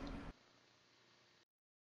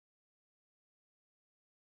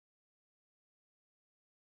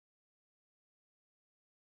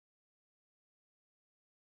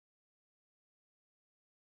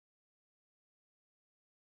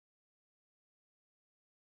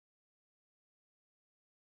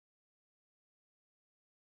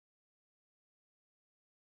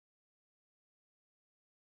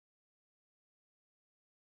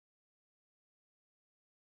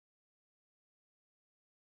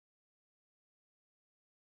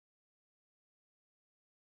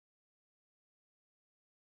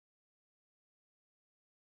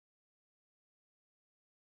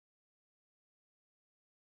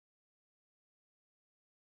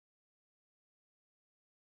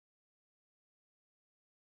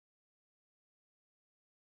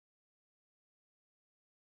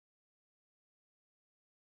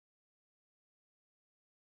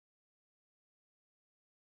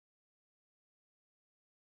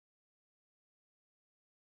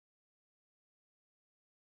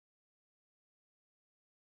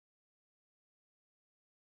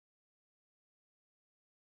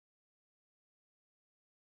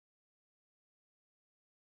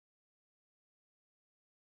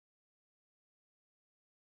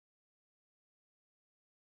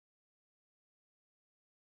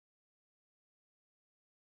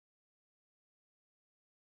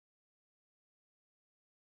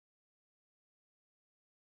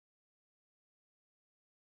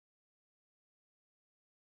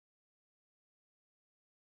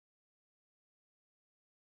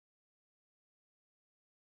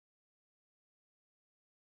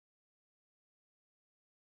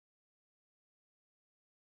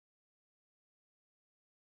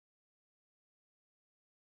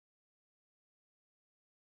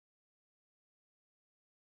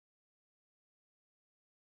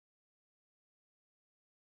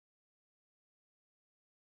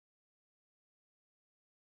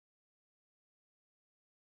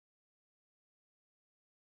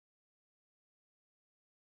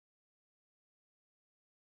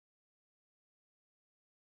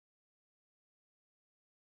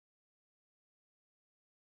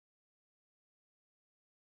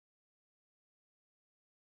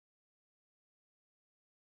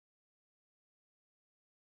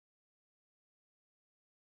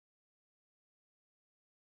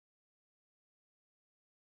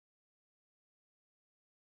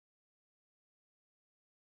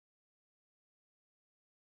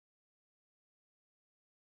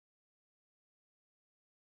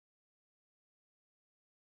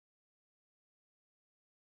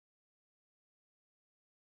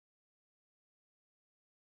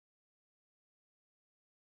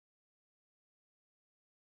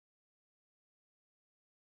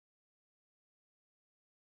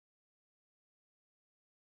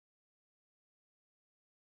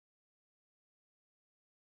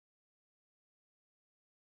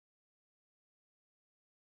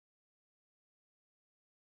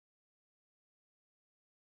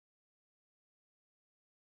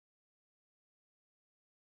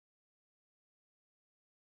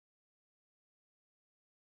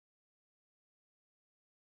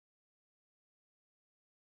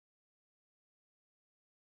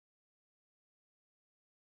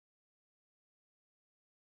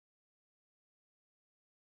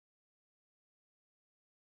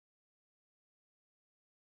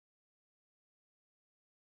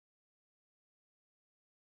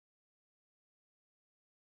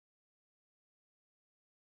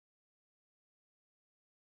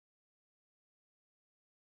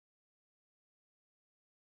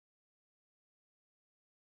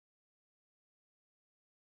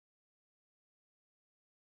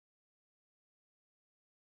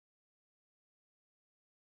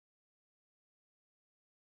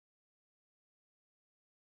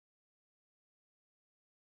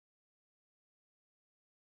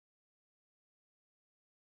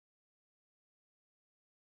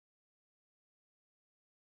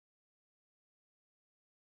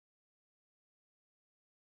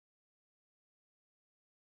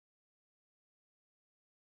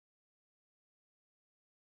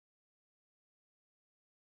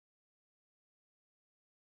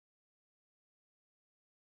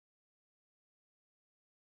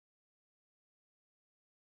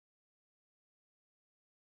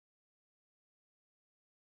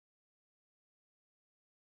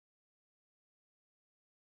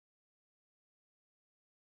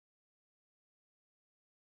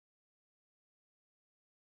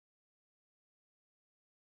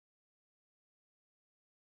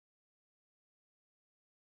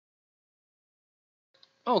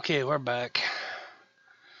 Okay, we're back.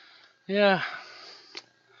 Yeah.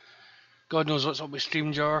 God knows what's up with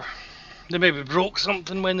StreamJar. They maybe broke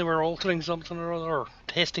something when they were altering something or other, or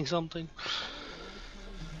testing something.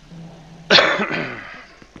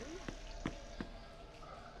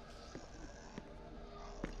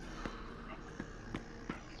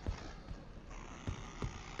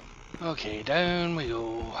 Okay, down we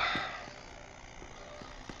go.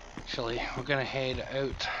 Actually, we're gonna head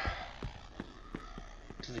out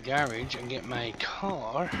to the garage and get my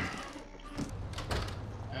car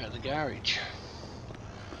out of the garage.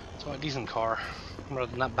 It's a decent car, rather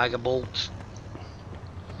than that bag of bolts.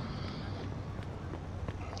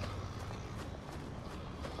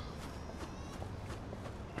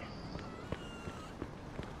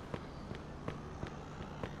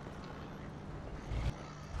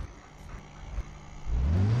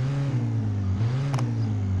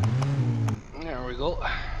 There we go.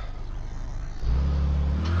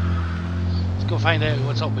 Let's go find out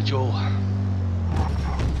what's up with Joe.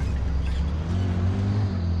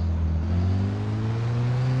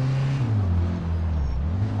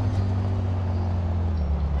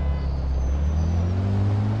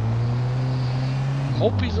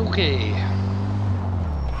 Hope he's okay.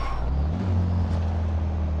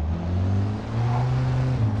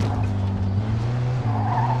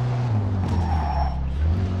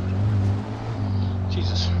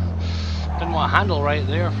 Jesus. Didn't want to handle right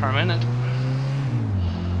there for a minute.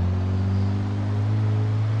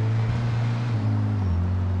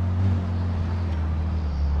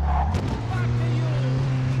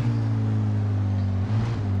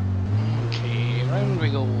 Okay, round we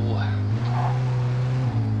go.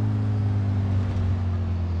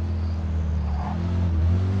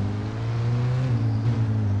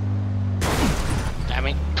 Damn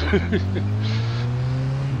it.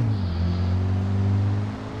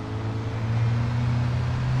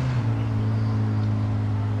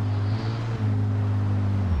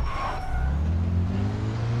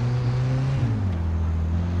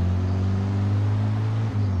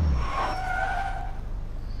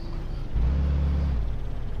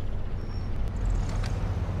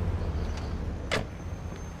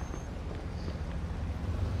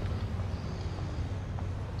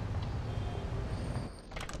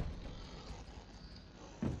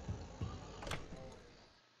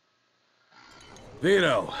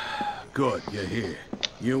 Vito, good, you're here.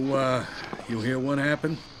 You hear what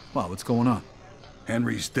happened? Wow, what's going on?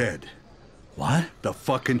 Henry's dead. What? The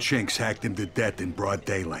fucking chinks hacked him to death in broad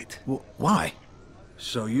daylight. Why?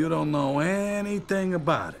 So you don't know anything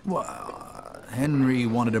about it? Well, Henry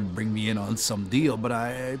wanted to bring me in on some deal, but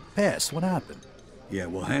I passed. What happened? Yeah,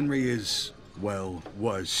 well, Henry is, well,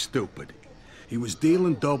 was stupid. He was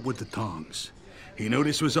dealing dope with the tongs. He knew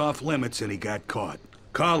this was off limits and he got caught.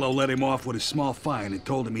 Carlo let him off with a small fine and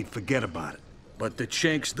told him he'd forget about it. But the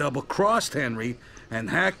chinks double-crossed Henry and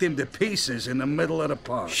hacked him to pieces in the middle of the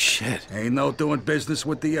park. Shit. Ain't no doing business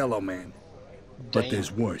with the yellow man. But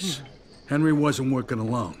there's worse. Henry wasn't working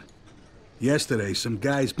alone. Yesterday, some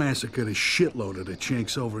guys massacred a shitload of the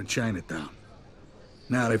chinks over in Chinatown.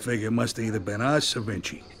 Now they figure it must have either been us or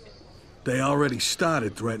Vinci. They already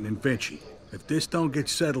started threatening Vinci. If this don't get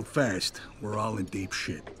settled fast, we're all in deep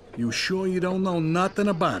shit. You sure you don't know nothing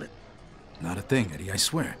about it? Not a thing, Eddie, I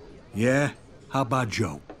swear. Yeah? How about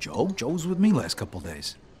Joe? Joe? Joe's with me last couple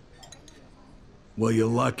days. Well, you're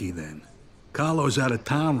lucky then. Carlo's out of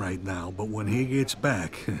town right now, but when he gets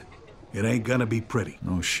back, it ain't gonna be pretty.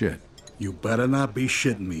 No shit. You better not be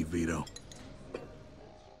shitting me, Vito.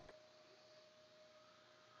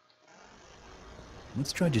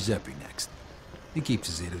 Let's try Giuseppe next. He keeps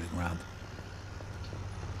his ear to the ground.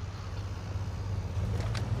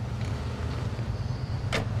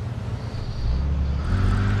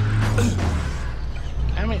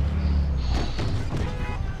 Damn it.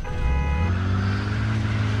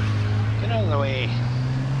 Get out of the way.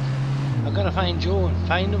 I've got to find Joe and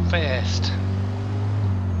find him fast.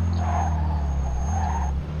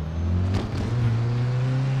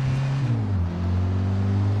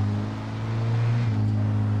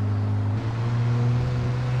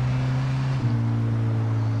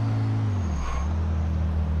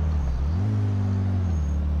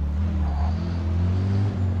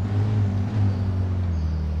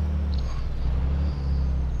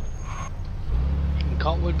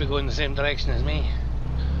 Cop would be going the same direction as me.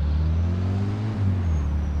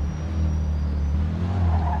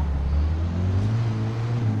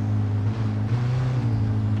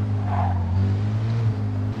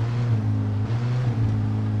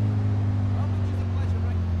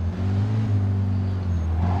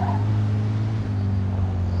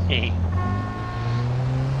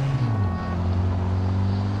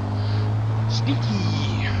 Sneaky.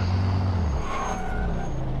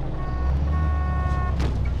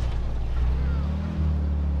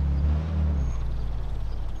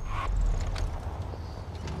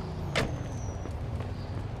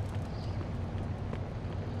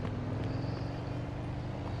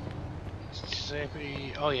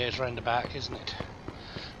 Giuseppe. Oh yeah, it's round the back, isn't it?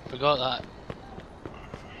 Forgot that.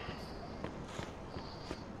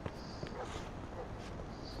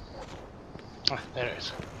 Ah, there it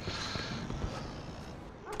is.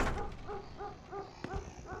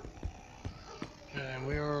 And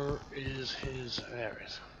where is his... There it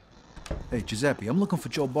is. Hey, Giuseppe, I'm looking for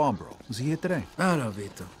Joe Barbaro. Was he here today? Hello,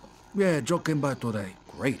 Vito. Yeah, Joe came by today.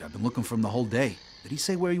 Great, I've been looking for him the whole day. Did he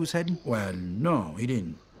say where he was heading? Well, no, he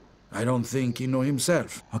didn't. I don't think he know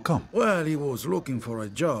himself. How come? Well, he was looking for a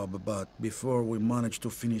job, but before we managed to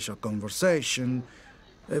finish our conversation,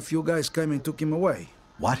 a few guys came and took him away.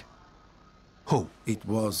 What? Who? It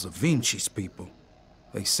was Vinci's people.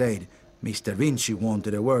 They said Mr. Vinci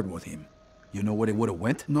wanted a word with him. You know where they would've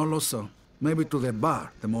went? No lo so. Maybe to the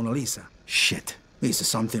bar, the Mona Lisa. Shit. Is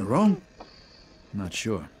something wrong? Not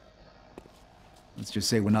sure. Let's just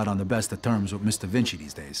say we're not on the best of terms with Mr. Vinci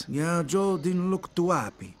these days. Yeah, Joe didn't look too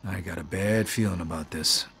happy. I got a bad feeling about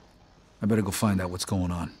this. I better go find out what's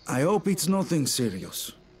going on. I hope it's nothing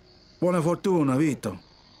serious. Buona fortuna, Vito.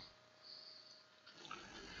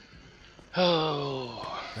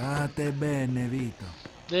 Oh. State bene, Vito.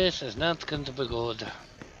 This is not going to be good.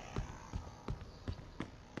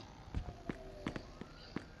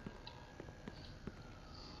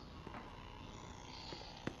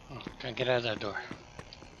 Can't get out of that door.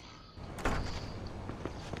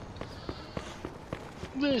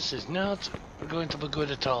 This is not going to be good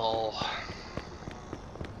at all.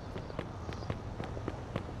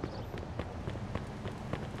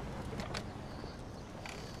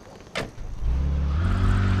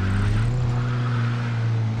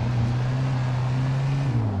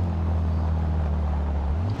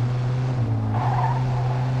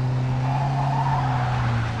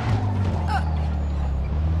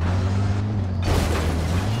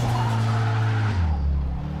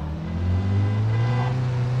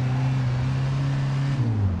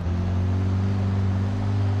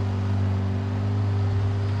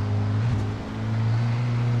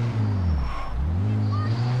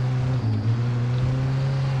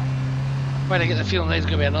 But I get the feeling there's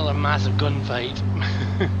going to be another massive gunfight.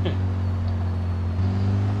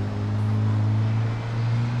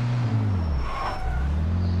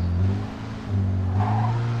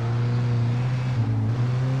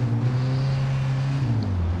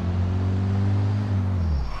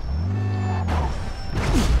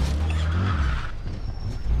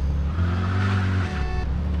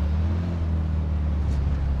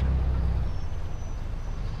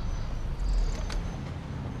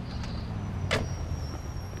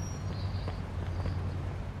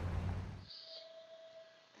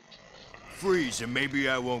 Freeze, and maybe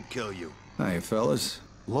I won't kill you. Hey, fellas.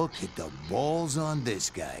 Look at the balls on this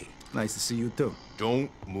guy. Nice to see you, too. Don't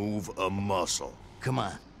move a muscle. Come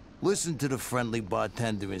on. Listen to the friendly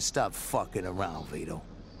bartender and stop fucking around, Vito.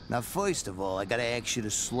 Now, first of all, I gotta ask you to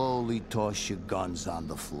slowly toss your guns on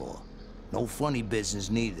the floor. No funny business,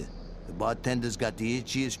 neither. The bartender's got the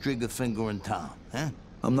itchiest trigger finger in town, huh?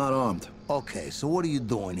 I'm not armed. Okay, so what are you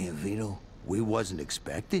doing here, Vito? We wasn't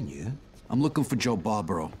expecting you. I'm looking for Joe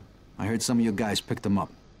Barbaro. I heard some of your guys picked him up.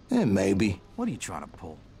 Maybe. What are you trying to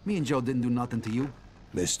pull? Me and Joe didn't do nothing to you.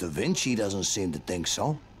 Mr. Vinci doesn't seem to think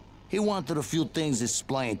so. He wanted a few things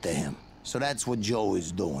explained to him, so that's what Joe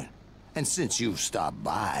is doing. And since you've stopped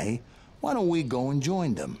by, why don't we go and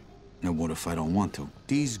join them? And what if I don't want to?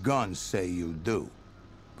 These guns say you do.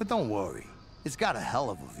 But don't worry, it's got a hell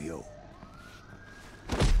of a view.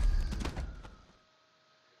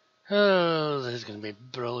 Oh, this is going to be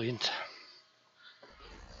brilliant.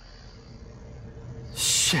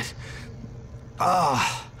 Shit.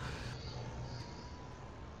 Ah.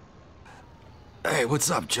 Hey, what's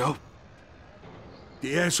up, Joe?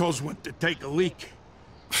 The assholes went to take a leak.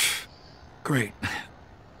 Great.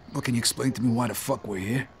 Well, can you explain to me why the fuck we're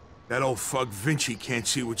here? That old fuck Vinci can't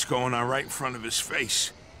see what's going on right in front of his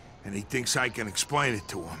face. And he thinks I can explain it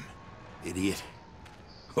to him. Idiot.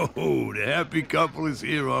 Oh, the happy couple is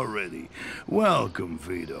here already. Welcome,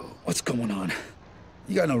 Vito. What's going on?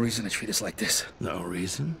 You got no reason to treat us like this. No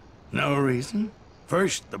reason? No reason?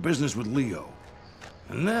 First, the business with Leo.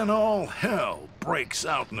 And then all hell breaks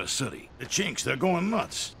out in the city. The Chinks, they're going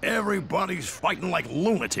nuts. Everybody's fighting like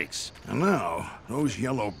lunatics. And now, those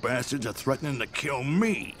yellow bastards are threatening to kill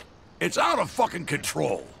me. It's out of fucking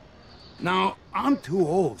control. Now, I'm too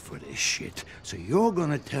old for this shit, so you're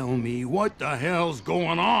gonna tell me what the hell's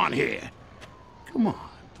going on here. Come on,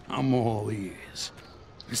 I'm all ears.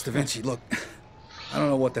 Mr. Vinci, look, I don't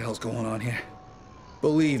know what the hell's going on here.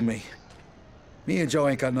 Believe me, me and Joe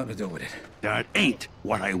ain't got nothing to do with it. That ain't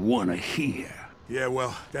what I wanna hear. Yeah,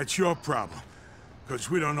 well, that's your problem. Because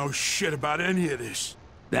we don't know shit about any of this.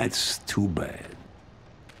 That's too bad.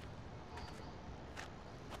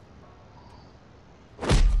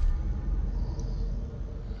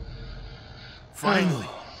 Finally.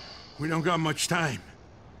 We don't got much time.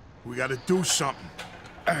 We gotta do something.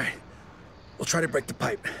 All right, we'll try to break the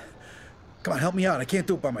pipe. Come on, help me out. I can't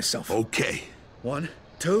do it by myself. Okay. 1,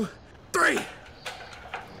 2, 3.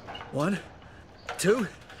 1, 2,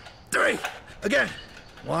 3. Again.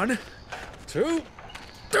 1, 2,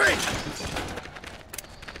 3.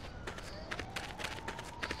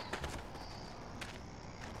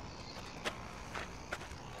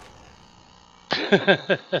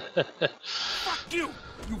 Fuck you!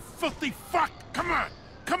 You filthy fuck! Come on!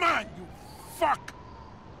 Come on, you fuck!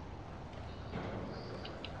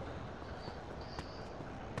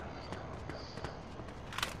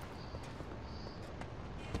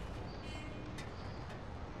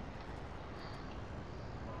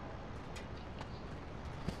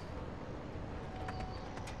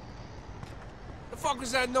 The fuck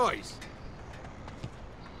was that noise?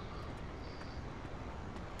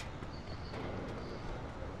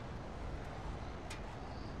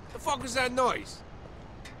 The fuck was that noise?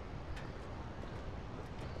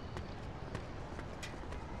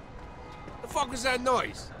 The fuck was that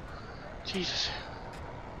noise? Jesus.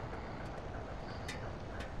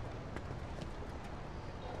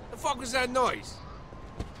 The fuck was that noise?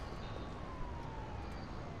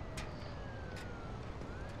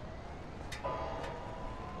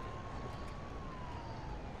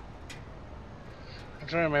 I'm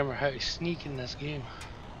trying to remember how to sneak in this game.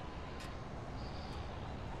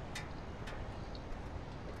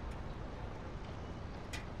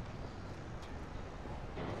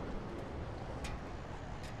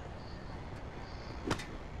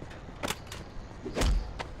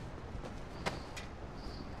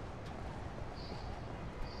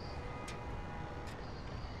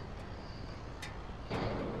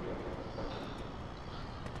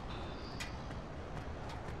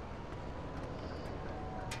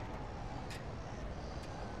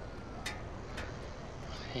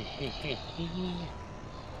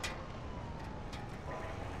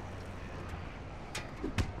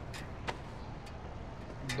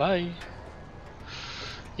 Bye.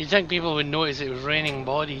 You'd think people would notice it was raining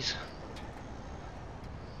bodies.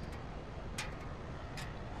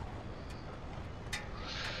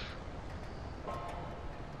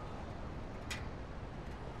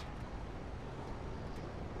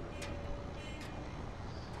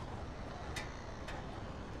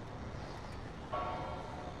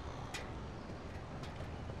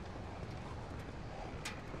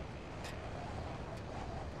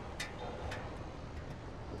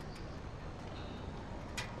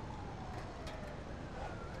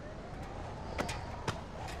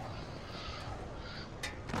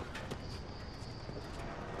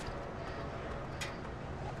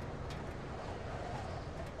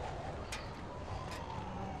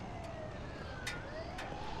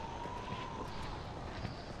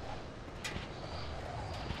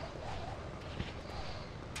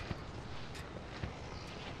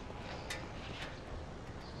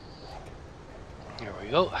 There we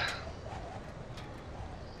go.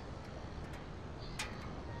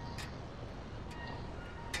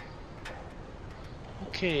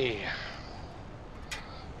 Okay.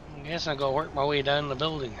 I guess I gotta work my way down the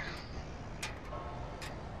building.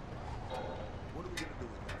 What are we gonna do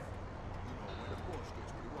with this? You know, when the boss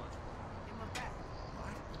gets what he wants. In my back.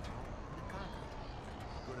 What? In the concrete.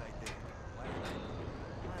 Good idea. Why did I do it?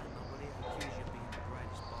 I don't know. Nobody ever accused you of being the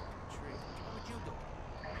brightest bulb in the tree. What would you do?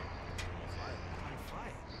 Fire. On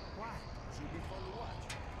fire? Why? Because you'd be fun to watch.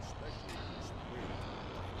 Especially if you're some weird.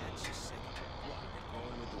 That's just sick. What? They're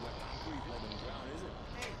going with the wet concrete, let them drown, is it?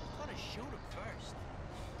 Hey, we're gonna shoot him first.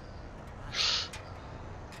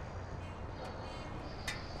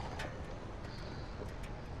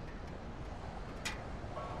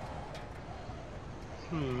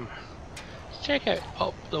 Let's check out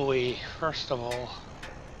up the way first of all.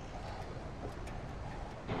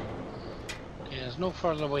 Okay, there's no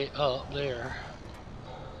further way up there.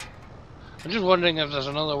 I'm just wondering if there's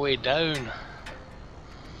another way down.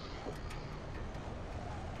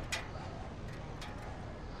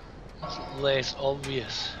 It's less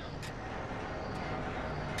obvious.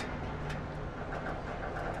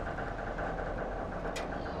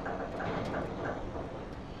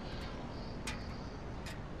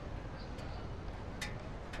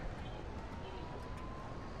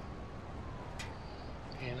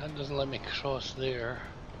 Okay, that doesn't let me cross there.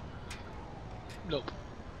 Nope.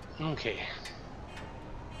 Okay.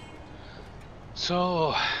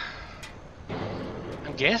 So,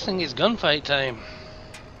 I'm guessing it's gunfight time.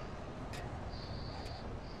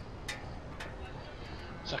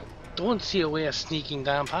 So I don't see a way of sneaking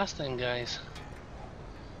down past them guys.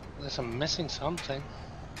 Unless I'm missing something.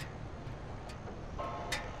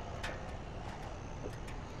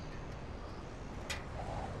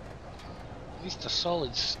 At least the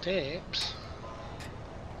solid steps.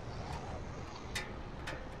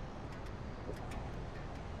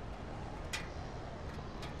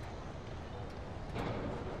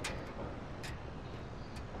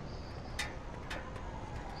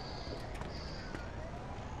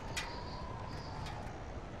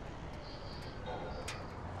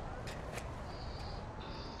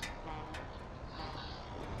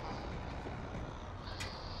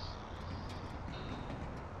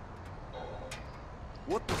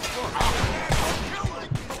 What the fuck?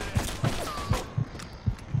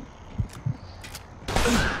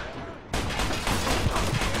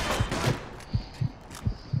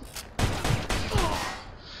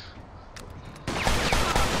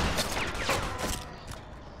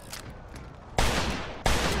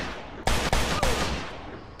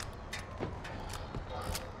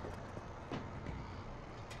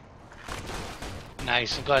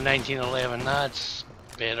 Nice, I got 1911, that's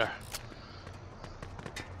better.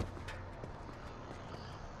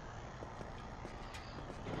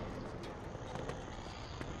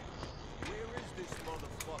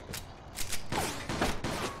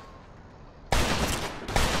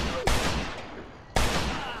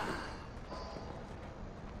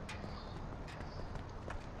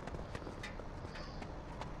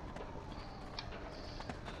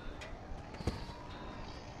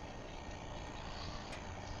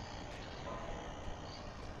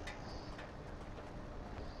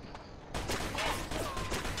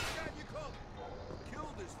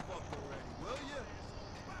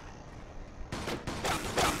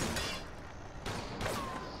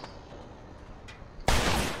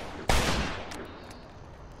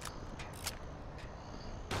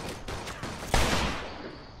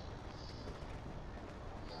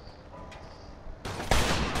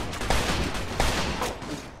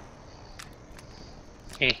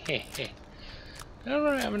 Hehehe. I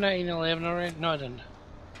don't have a 1911 already. No, I didn't. I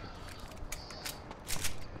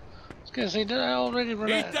was gonna say, did I already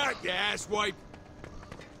run out? Eat that, you asswipe!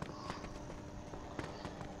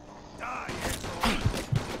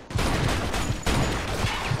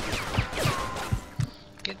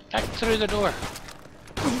 Get back through the door.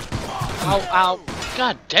 Ow, ow.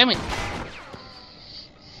 God damn it.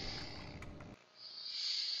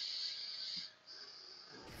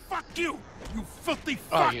 Fuck you! You filthy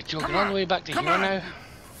fuck! Oh, you're joking all the way back to here now?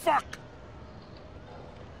 Fuck!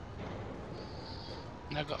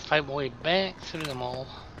 Now I've got to fight my way back through them all.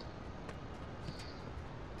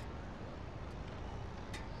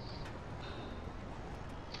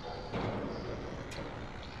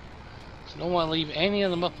 So I don't want to leave any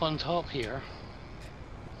of them up on top here.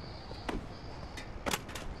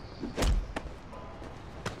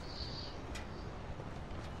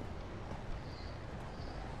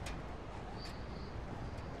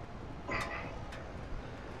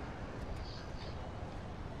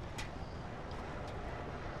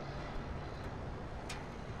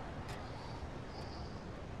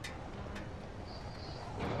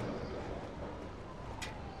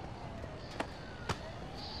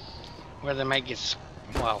 Where they might get,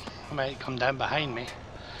 well, they might come down behind me.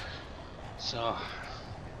 So,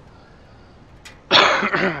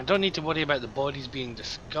 I don't need to worry about the bodies being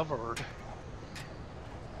discovered.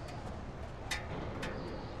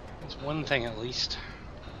 That's one thing at least.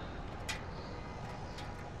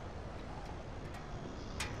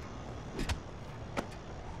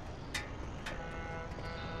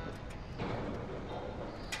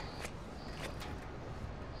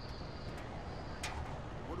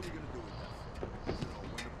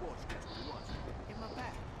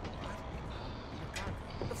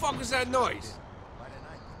 The fuck was that noise?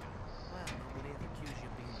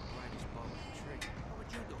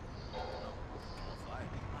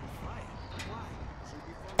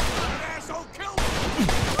 That asshole killed him!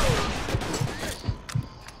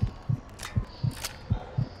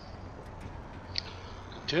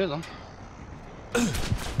 Two of them.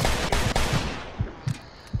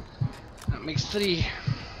 That makes three.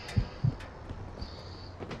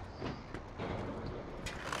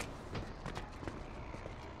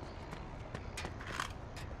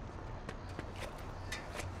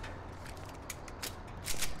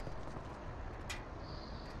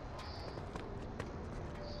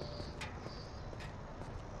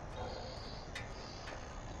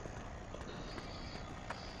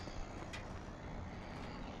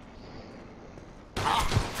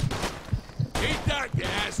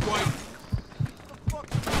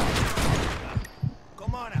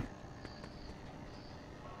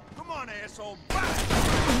 asshole.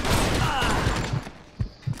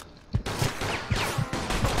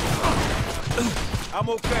 I'm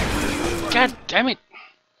okay. God damn it!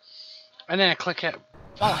 And then I click it.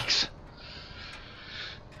 Bollocks.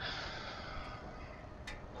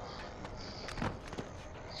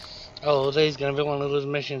 Oh, today's gonna be one of those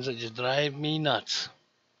missions that just drive me nuts.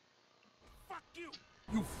 Fuck you!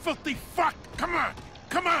 You filthy fuck! Come on!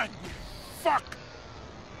 Come on, you fuck!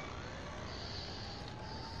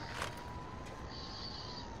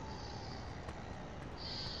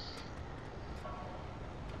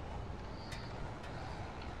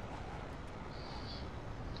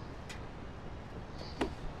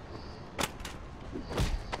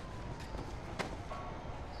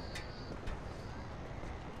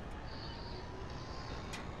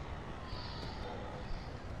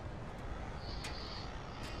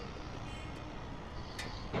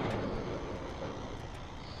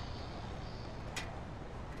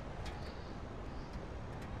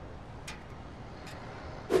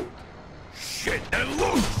 Shit and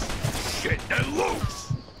loose! Shit and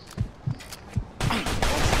loose!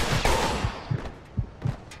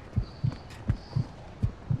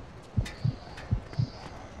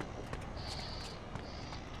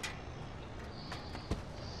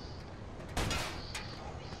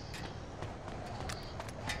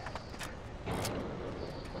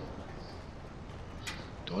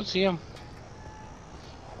 Don't see him.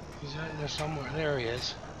 He's out there somewhere. There he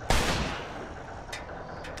is.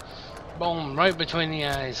 Boom, right between the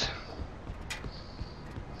eyes.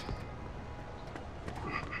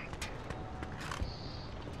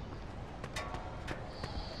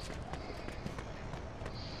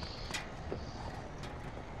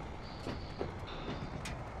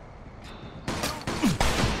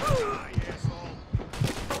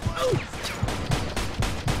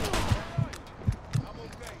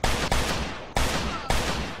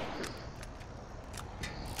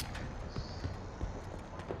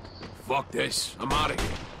 Fuck this. I'm out of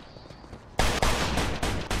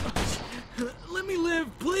here. Let me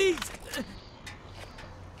live, please!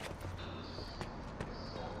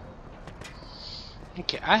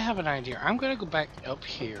 Okay, I have an idea. I'm gonna go back up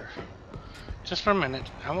here. Just for a minute.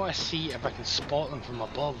 I want to see if I can spot them from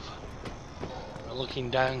above. Or looking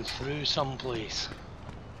down through someplace.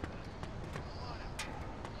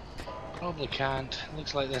 Probably can't.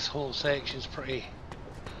 Looks like this whole section's pretty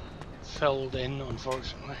filled in,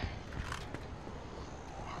 unfortunately.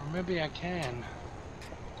 Or maybe I can.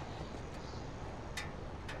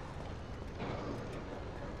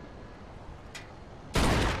 I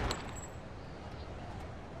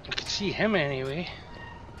can see him anyway.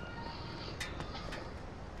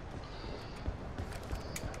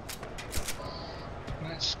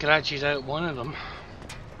 That scratches out one of them.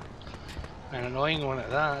 An annoying one at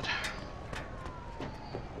that.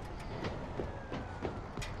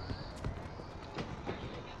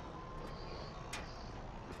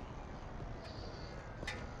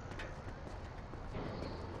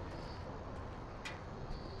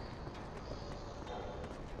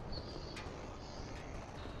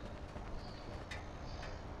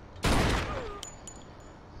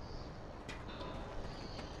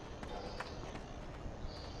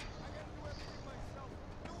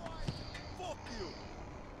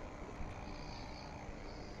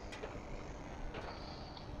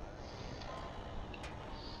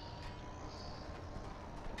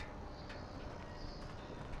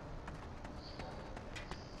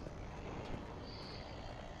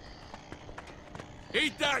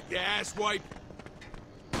 Eat that, you asswipe!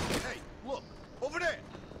 Hey, look, over there.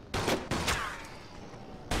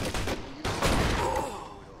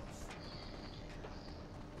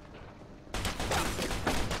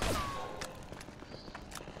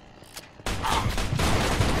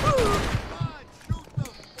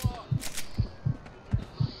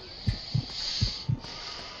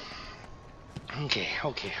 Okay.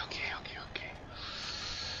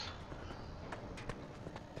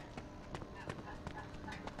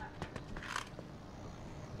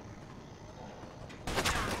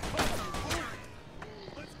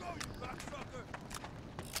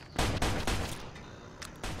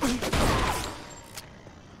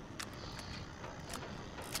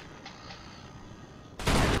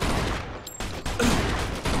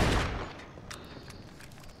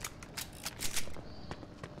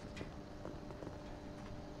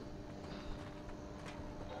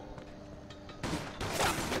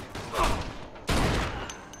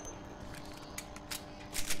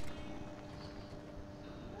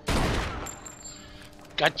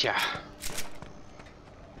 Gotcha.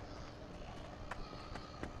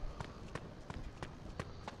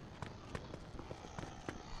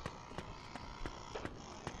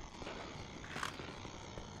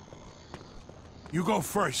 You go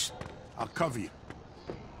first. I'll cover you.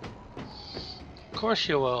 Of course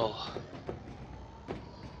you will.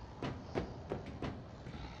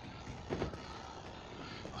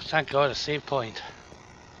 Oh, thank God, a save point.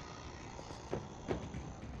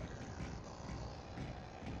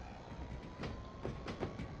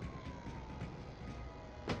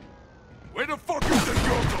 Where the fuck you think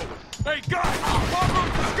you're going? Hey, guys!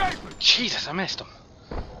 Marco's escaping! Jesus, I missed him.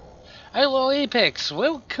 Hello, Apex.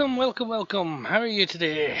 Welcome, welcome, welcome. How are you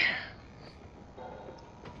today?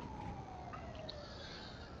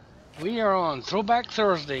 We are on Throwback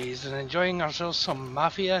Thursdays and enjoying ourselves some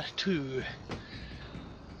Mafia 2.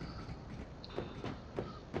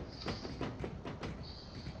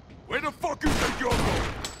 Where the fuck you think you're going?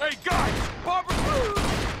 Hey, guys! Barbara!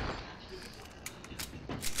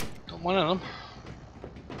 Got one of them.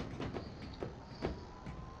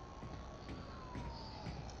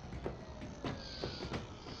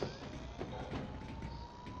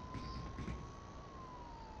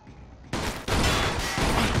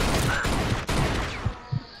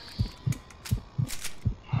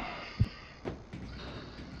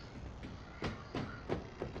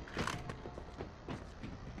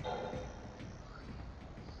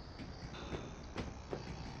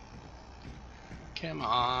 Come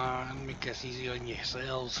on, make this easy on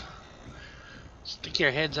yourselves. Stick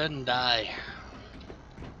your heads out and die.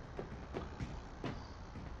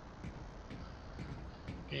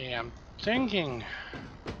 Okay, I'm thinking.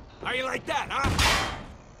 How you like that, huh?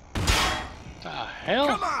 The hell?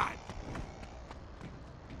 Come on!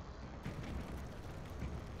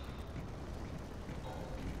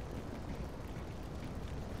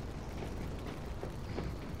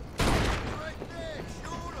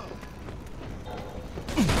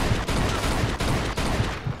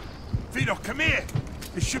 Vito, come here.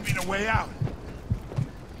 This should be the way out.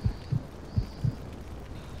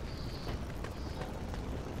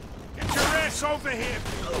 Get your ass over here.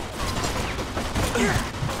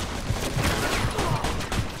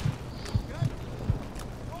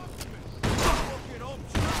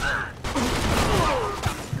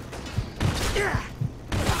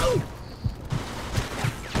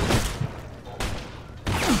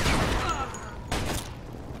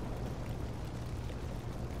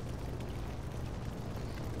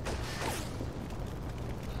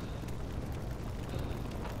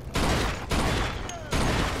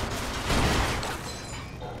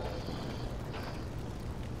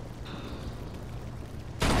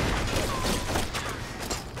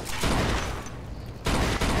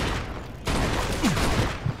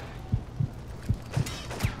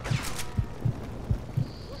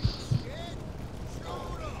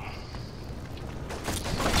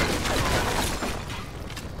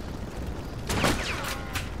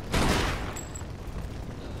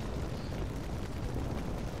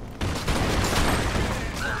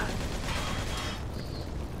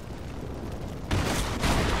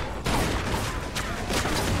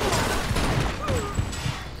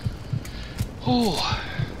 Oh.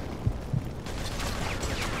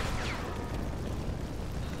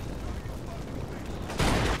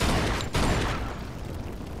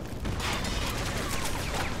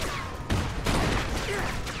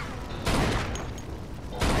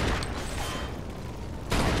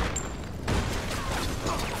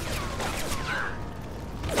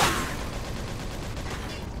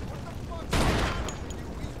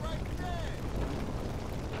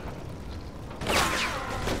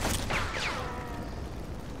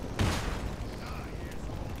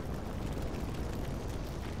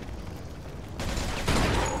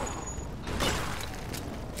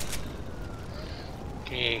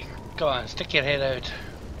 Okay, go on, stick your head out.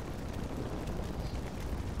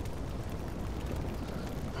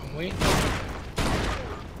 And wait.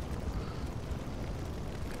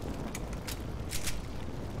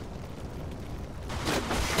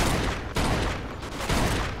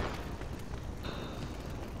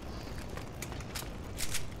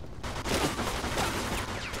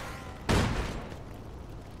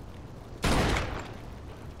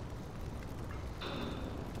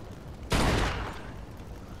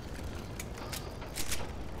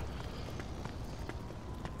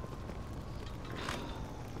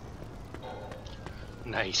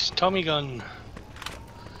 Nice. Tommy gun.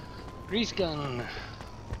 Reese gun.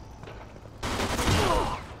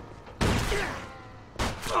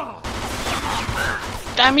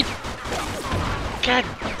 Damn it! God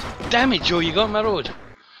damn it, Joe, you got my road.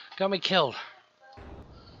 Got me killed.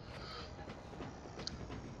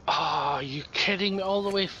 Ah, are you kidding me all the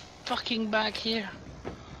way fucking back here?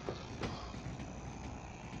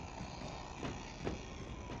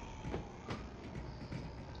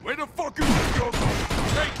 Where the fuck you think you're going?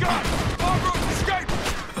 Hey, guys! Marco's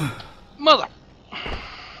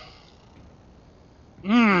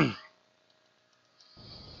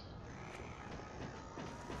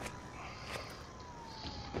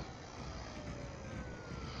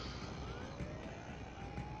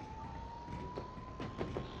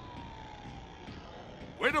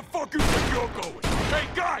Where the fuck you think you're going? Hey,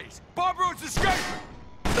 guys! Barbara's escaping!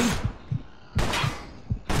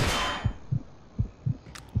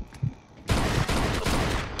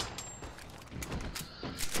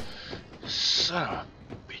 Son of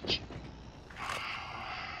a bitch.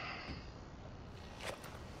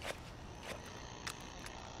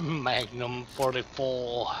 Magnum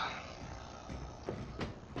 44.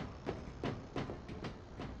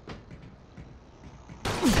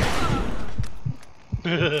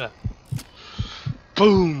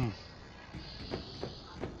 Boom.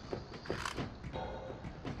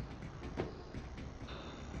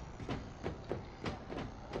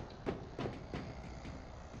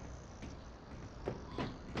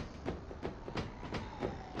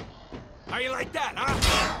 How you like that,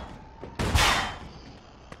 huh?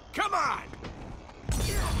 Come on!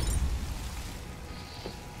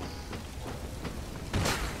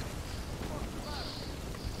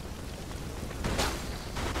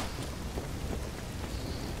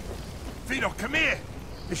 Vito, come here!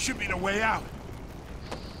 This should be the way out.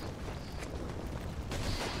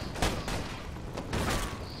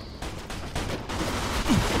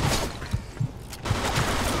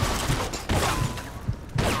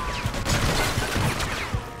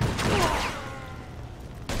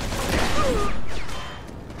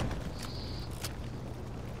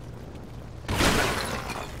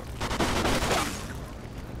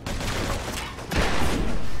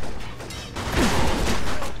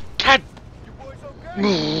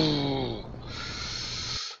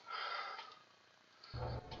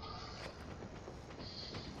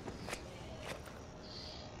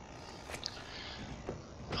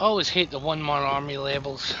 I always hate the one-man army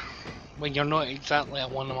levels when you're not exactly a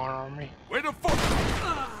one-man army. Where the fuck?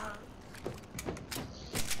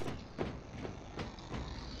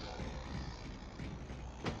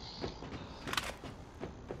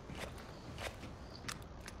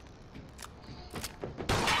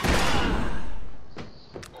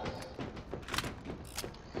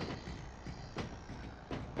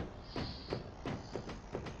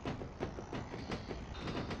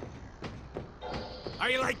 How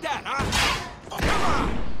you like that, huh? Oh, come on!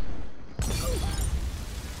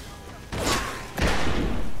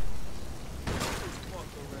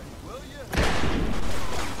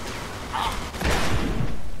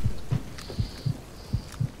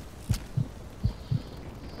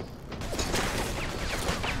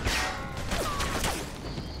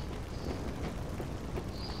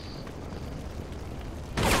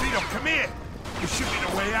 Vito, come here! This should be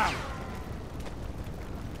the way out.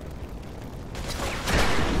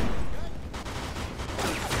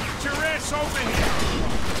 Get your ass over here!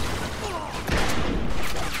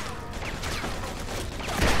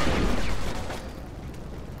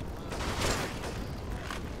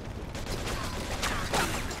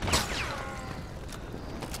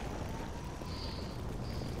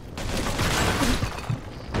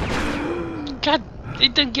 God, they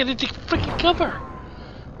didn't get into freaking cover.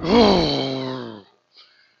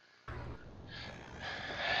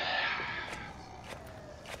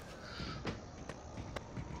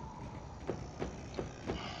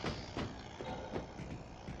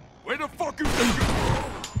 Where the fuck you think you're going?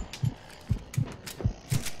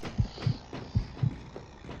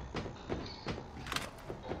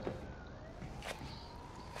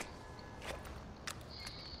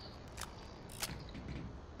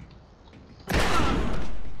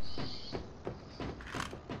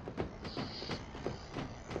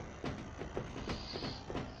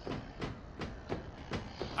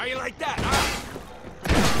 How you like that, huh?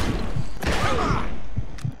 Come on!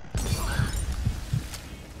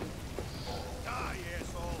 Die,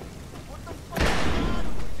 asshole! What the fuck is the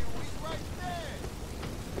matter with you? He's right there!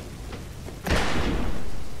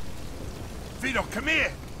 Vito, come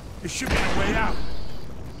here! This should be the way out.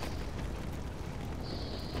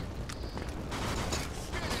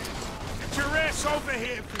 Get your ass over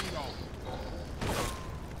here, Vito!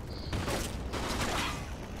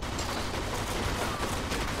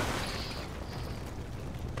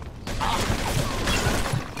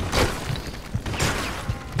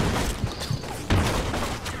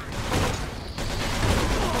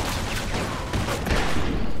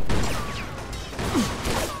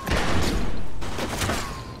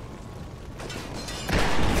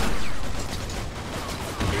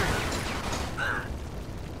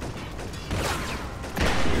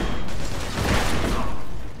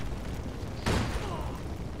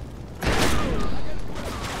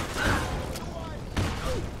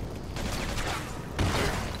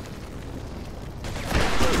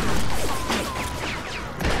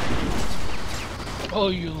 Oh,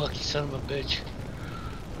 you lucky son of a bitch.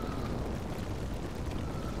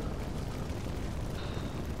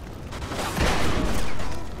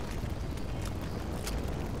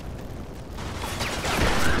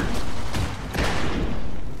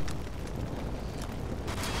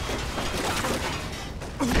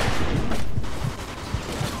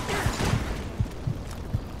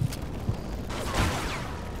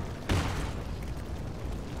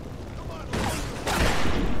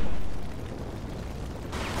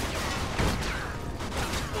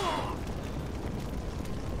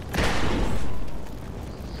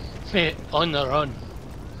 On the run.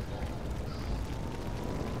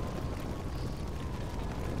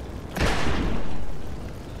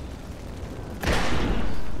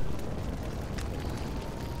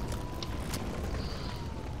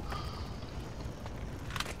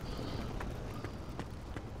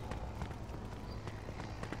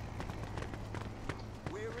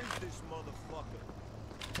 Where is this motherfucker?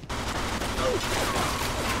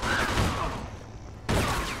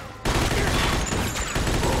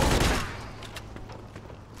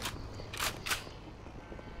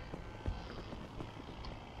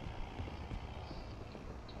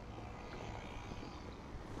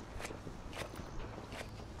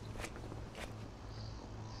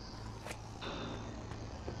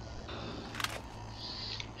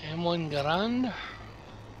 M1 Garand.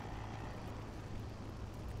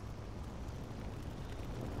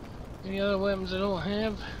 Any other weapons I don't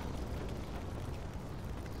have?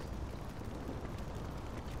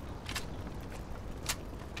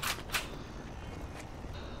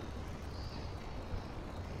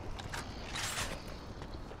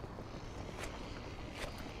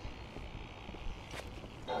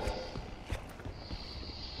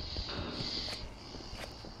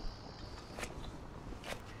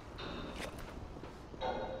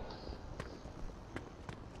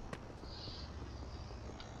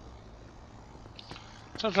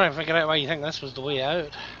 So I'm trying to figure out why you think this was the way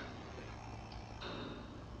out.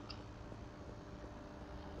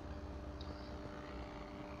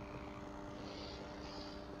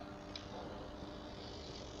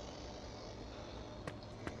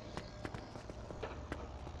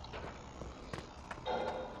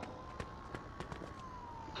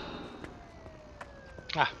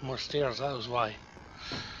 Ah, more stairs, that was why.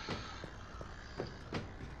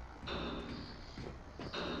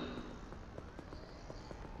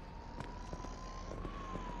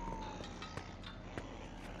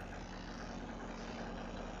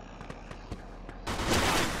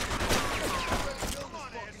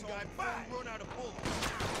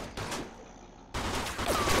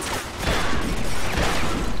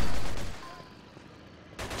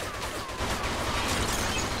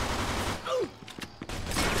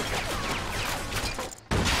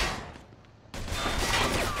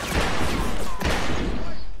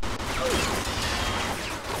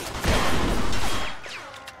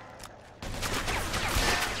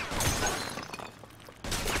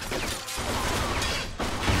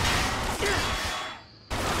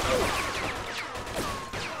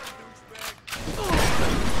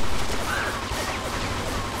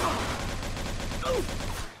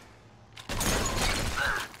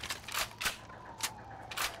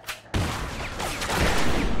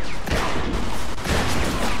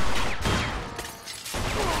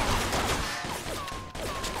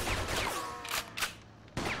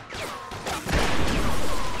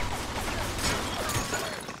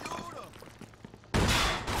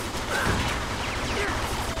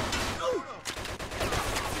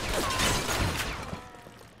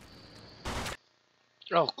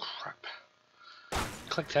 Oh crap.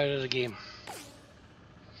 Clicked out of the game.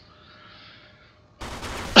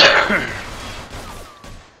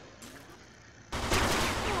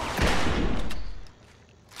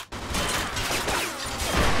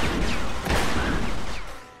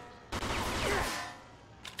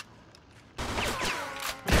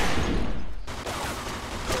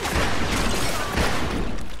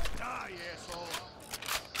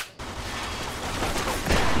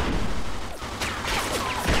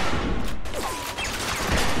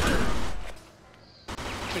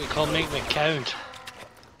 Call make me count.